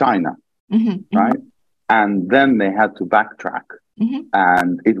in China, right? And then they had to backtrack.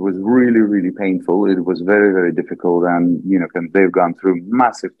 And it was really, really painful. It was very, very difficult. And, they've gone through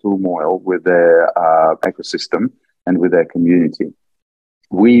massive turmoil with their ecosystem and with their community.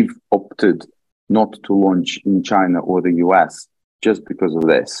 We've opted not to launch in China or the US just because of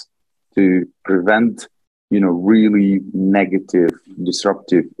this, to prevent, really negative,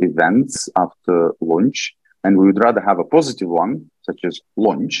 disruptive events after launch. And we would rather have a positive one, such as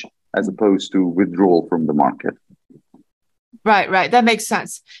launch, as opposed to withdrawal from the market. Right. That makes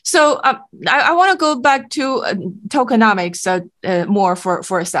sense. So I want to go back to tokenomics more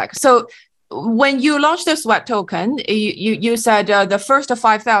for a sec. So when you launched the Sweat token, you said the first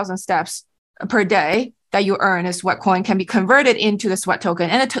 5,000 steps per day that you earn as Sweatcoin can be converted into the Sweat token.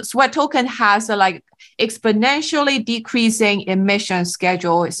 And the Sweat token has a exponentially decreasing emission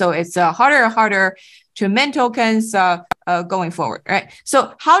schedule. So it's harder and harder to mint tokens going forward, right?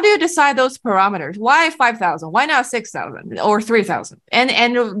 So how do you decide those parameters? Why 5,000? Why not 6,000 or 3,000?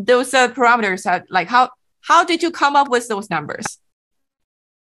 And those parameters are how did you come up with those numbers?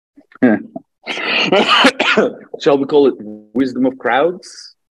 Shall we call it wisdom of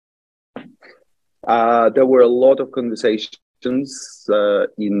crowds? There were a lot of conversations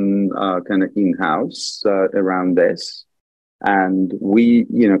in-house around this. And we,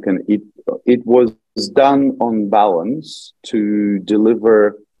 it was done on balance to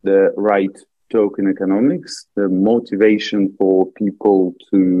deliver the right token economics, the motivation for people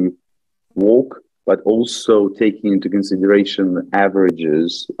to walk, but also taking into consideration the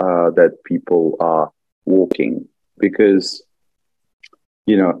averages that people are walking. Because,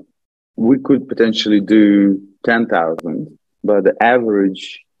 we could potentially do 10,000, but the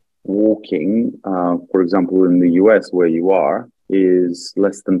average walking, for example, in the US where you are, is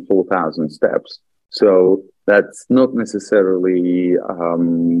less than 4,000 steps. So that's not necessarily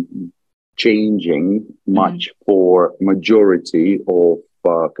changing much for majority of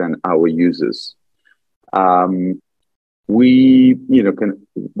our users. We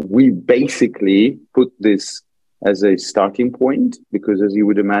basically put this as a starting point, because as you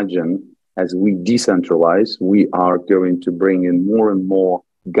would imagine, as we decentralize, we are going to bring in more and more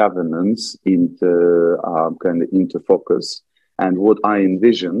governance into focus. And what I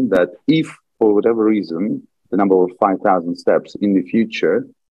envision, that if for whatever reason the number of 5,000 steps in the future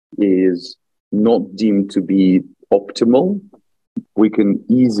is not deemed to be optimal, we can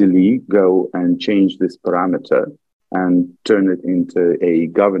easily go and change this parameter and turn it into a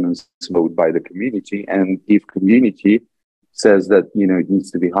governance vote by the community. And if community says that it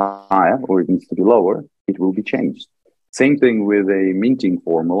needs to be higher or it needs to be lower, it will be changed. Same thing with a minting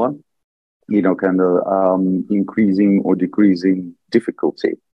formula, increasing or decreasing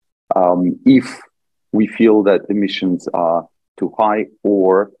difficulty. If we feel that emissions are too high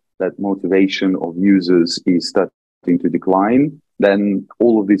or that motivation of users is starting to decline, then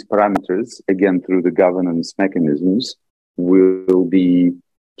all of these parameters, again, through the governance mechanisms, will be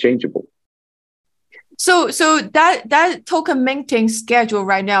changeable. So that token minting schedule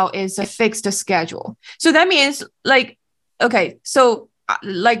right now is a fixed schedule. So that means right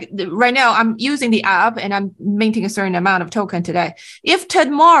now I'm using the app and I'm minting a certain amount of token today. If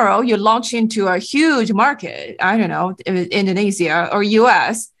tomorrow you launch into a huge market, I don't know, Indonesia or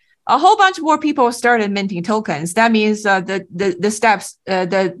US, a whole bunch more people started minting tokens. That means the steps,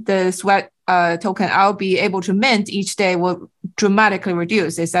 the Sweat token I'll be able to mint each day will dramatically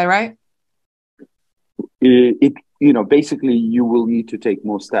reduce. Is that right? basically you will need to take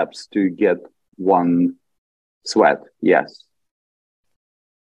more steps to get one sweat. Yes.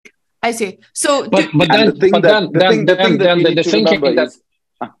 I see. So, the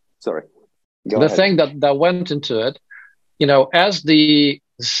thing that went into it, as the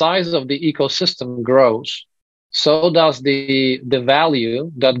size of the ecosystem grows, so does the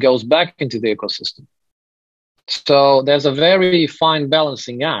value that goes back into the ecosystem. So there's a very fine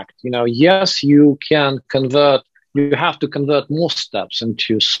balancing act. Yes, you have to convert more steps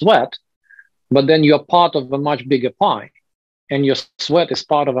into sweat, but then you're part of a much bigger pie. And your sweat is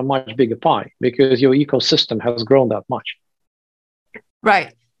part of a much bigger pie because your ecosystem has grown that much.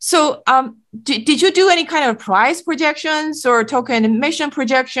 Right. So did you do any kind of price projections or token emission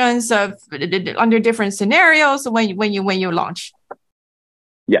projections under different scenarios when you launch?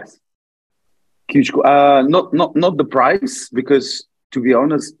 Yes. Huge. Not the price, because to be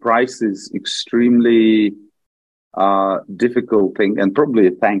honest, price is extremely difficult thing and probably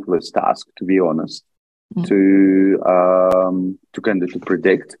a thankless task, to be honest. To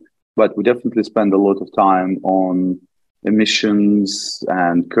predict, but we definitely spend a lot of time on emissions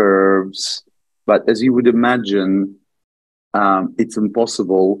and curves. But as you would imagine, it's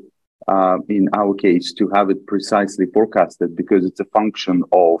impossible in our case to have it precisely forecasted because it's a function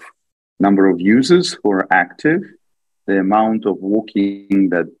of number of users who are active, the amount of walking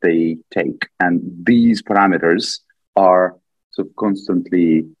that they take, and these parameters are sort of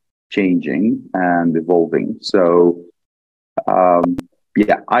constantly changing and evolving. So,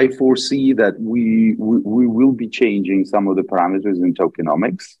 I foresee that we will be changing some of the parameters in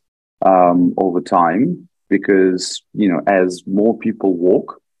tokenomics over time because, as more people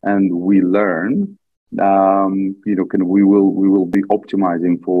walk and we learn, we will be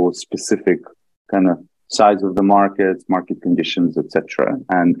optimizing for specific kind of size of the market conditions, etc.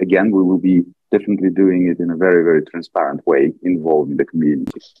 And again, we will be definitely doing it in a very, very transparent way, involving the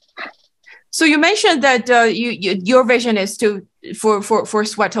community. So you mentioned that your vision is for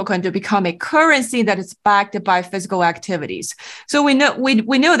Sweat Token to become a currency that is backed by physical activities. So we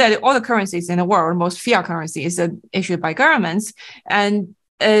know that all the currencies in the world, most fiat currencies, are issued by governments, and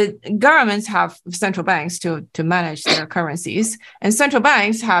governments have central banks to manage their currencies, and central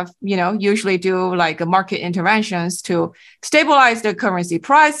banks have usually do like market interventions to stabilize the currency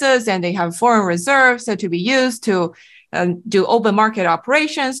prices, and they have foreign reserves to be used to do open market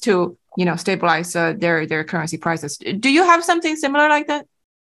operations to stabilize their currency prices. Do you have something similar like that?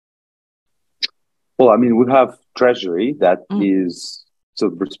 Well, I mean, we have Treasury that is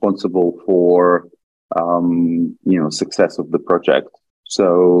sort of responsible for success of the project.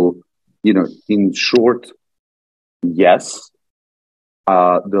 So, in short, yes.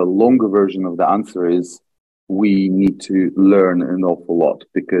 The longer version of the answer is we need to learn an awful lot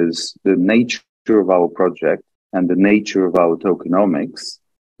because the nature of our project and the nature of our tokenomics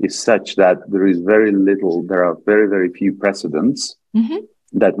is such that there are very, very few precedents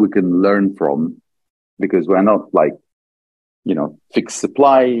that we can learn from because we're not like, fixed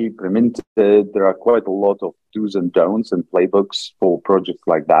supply, pre-minted. There are quite a lot of do's and don'ts and playbooks for projects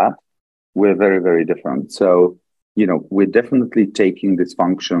like that. We're very, very different. So, we're definitely taking this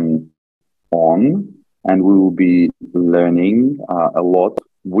function on, and we will be learning a lot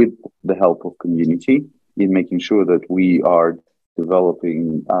with the help of community in making sure that we are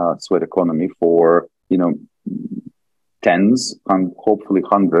developing sweat economy for, tens and hopefully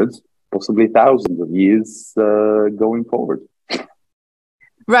hundreds, possibly thousands of years going forward.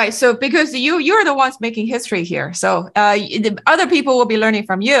 Right. So because you're the ones making history here. So the other people will be learning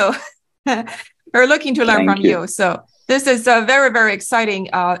from you or looking to learn from you. So this is a very, very exciting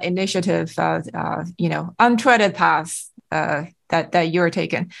initiative, untreaded path that you're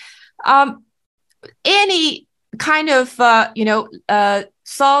taking. Any kind of,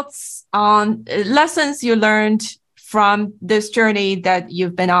 thoughts on lessons you learned from this journey that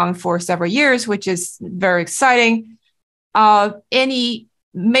you've been on for several years, which is very exciting. Any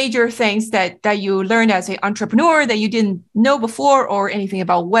major things that you learned as an entrepreneur that you didn't know before, or anything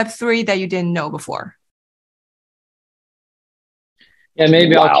about Web3 that you didn't know before? Yeah,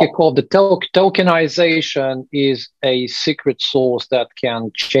 maybe I'll kick off. The tokenization is a secret sauce that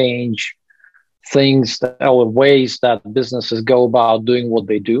can change things or ways that businesses go about doing what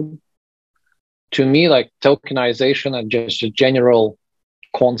they do. To me, like tokenization and just a general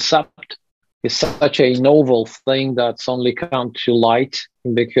concept is such a novel thing that's only come to light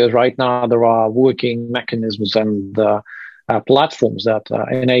because right now there are working mechanisms and platforms that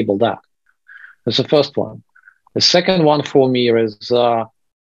enable that. That's the first one. The second one for me is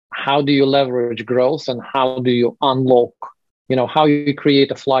how do you leverage growth and how do you unlock, how you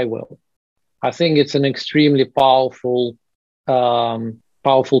create a flywheel? I think it's an extremely powerful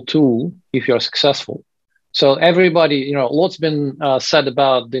tool if you're successful. So everybody, you know, a lot's been said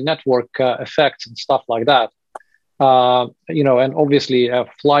about the network effects and stuff like that. You know, and obviously a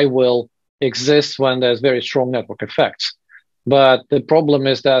flywheel exists when there's very strong network effects. But the problem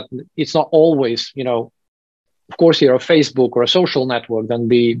is that it's not always, you know, of course, you're a Facebook or a social network, then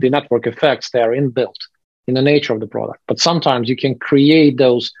the network effects, they are inbuilt in the nature of the product. But sometimes you can create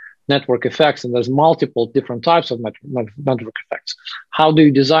those network effects, and there's multiple different types of network effects. How do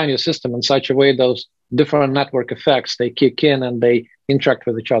you design your system in such a way those different network effects, they kick in and they interact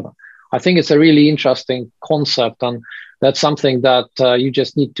with each other? I think it's a really interesting concept, and that's something that you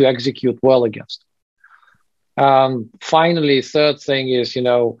just need to execute well against. Finally, third thing is, you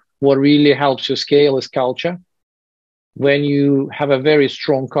know, what really helps you scale is culture. When you have a very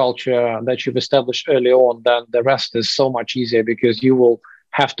strong culture that you've established early on, then the rest is so much easier, because you will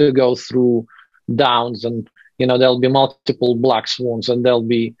have to go through downs, and, you know, there'll be multiple black swans, and there'll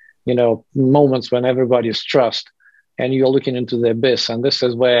be, you know, moments when everybody's stressed and you're looking into the abyss. And this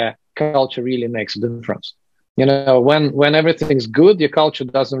is where culture really makes a difference. You know, when everything's good, your culture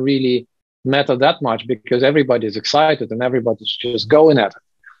doesn't really matter that much, because everybody's excited and everybody's just going at it.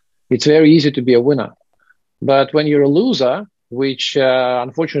 It's very easy to be a winner. But when you're a loser, which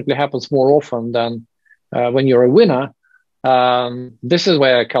unfortunately happens more often than when you're a winner, this is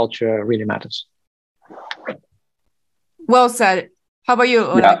where culture really matters. Well said. How about you,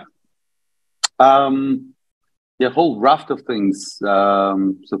 Oleg? Yeah. A whole raft of things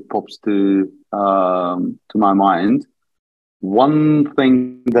pops to my mind. One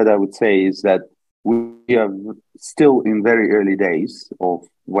thing that I would say is that we are still in very early days of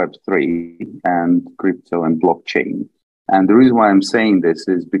web3 and crypto and blockchain. And the reason why I'm saying this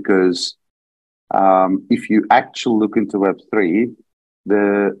is because if you actually look into web3,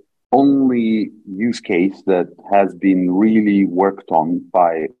 the only use case that has been really worked on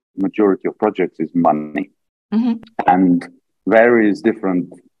by majority of projects is money. Mm-hmm. And various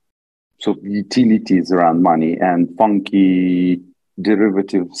different utilities around money and funky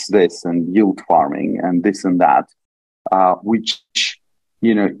derivatives, this and yield farming and this and that, which,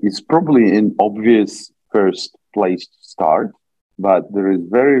 you know, is probably an obvious first place to start, but there is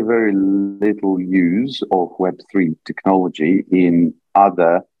very, very little use of Web3 technology in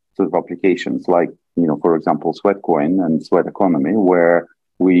other sort of applications, like, you know, for example, Sweatcoin and Sweat Economy, where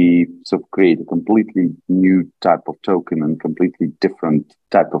we sort of create a completely new type of token and completely different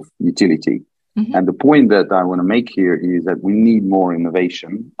type of utility. Mm-hmm. And the point that I want to make here is that we need more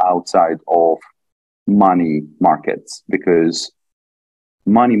innovation outside of money markets, because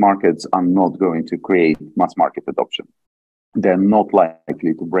money markets are not going to create mass market adoption. They're not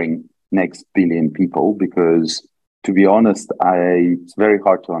likely to bring next billion people, because, to be honest, it's very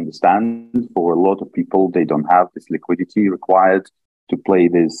hard to understand for a lot of people. They don't have this liquidity required to play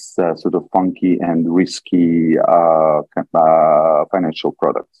this sort of funky and risky financial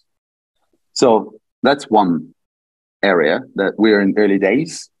products. So that's one area that we're in early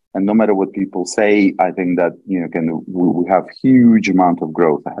days. And no matter what people say, I think that, you know, we have huge amount of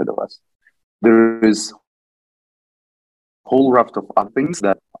growth ahead of us. There is a whole raft of other things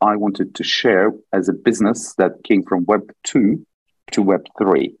that I wanted to share as a business that came from Web 2 to Web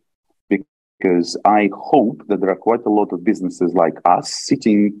 3. Because I hope that there are quite a lot of businesses like us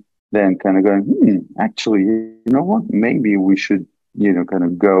sitting there and kind of going, actually, you know what, maybe we should, you know, kind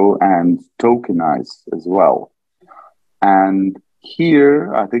of go and tokenize as well. And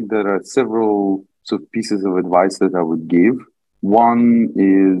here, I think there are several sort of pieces of advice that I would give. One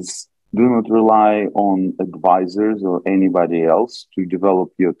is, do not rely on advisors or anybody else to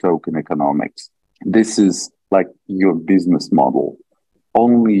develop your token economics. This is like your business model.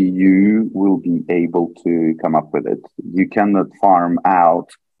 Only you will be able to come up with it. You cannot farm out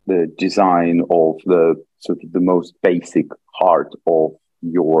the design of the sort of the most basic heart of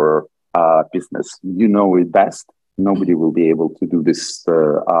your business. You know it best. Nobody will be able to do this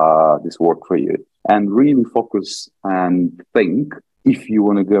this work for you. And really focus and think, if you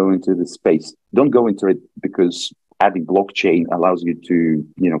want to go into this space, don't go into it because adding blockchain allows you to,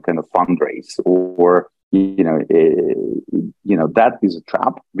 you know, kind of fundraise, or that is a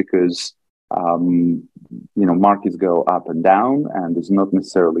trap, because markets go up and down, and it's not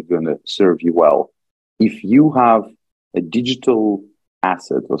necessarily going to serve you well. If you have a digital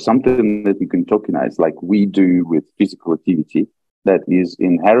asset or something that you can tokenize, like we do with physical activity, that is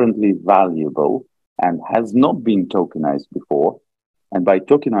inherently valuable and has not been tokenized before, and by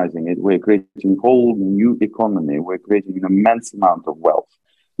tokenizing it, we're creating a whole new economy. We're creating an immense amount of wealth.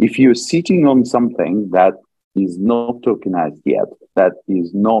 If you're sitting on something that is not tokenized yet, that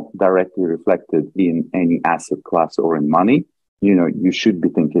is not directly reflected in any asset class or in money, you should be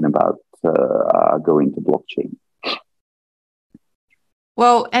thinking about going to blockchain.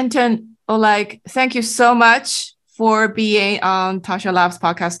 Well, Anton, Oleg, thank you so much for being on Tascha Labs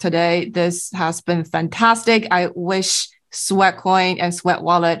podcast today. This has been fantastic. I wish Sweatcoin and Sweat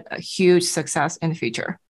Wallet a huge success in the future.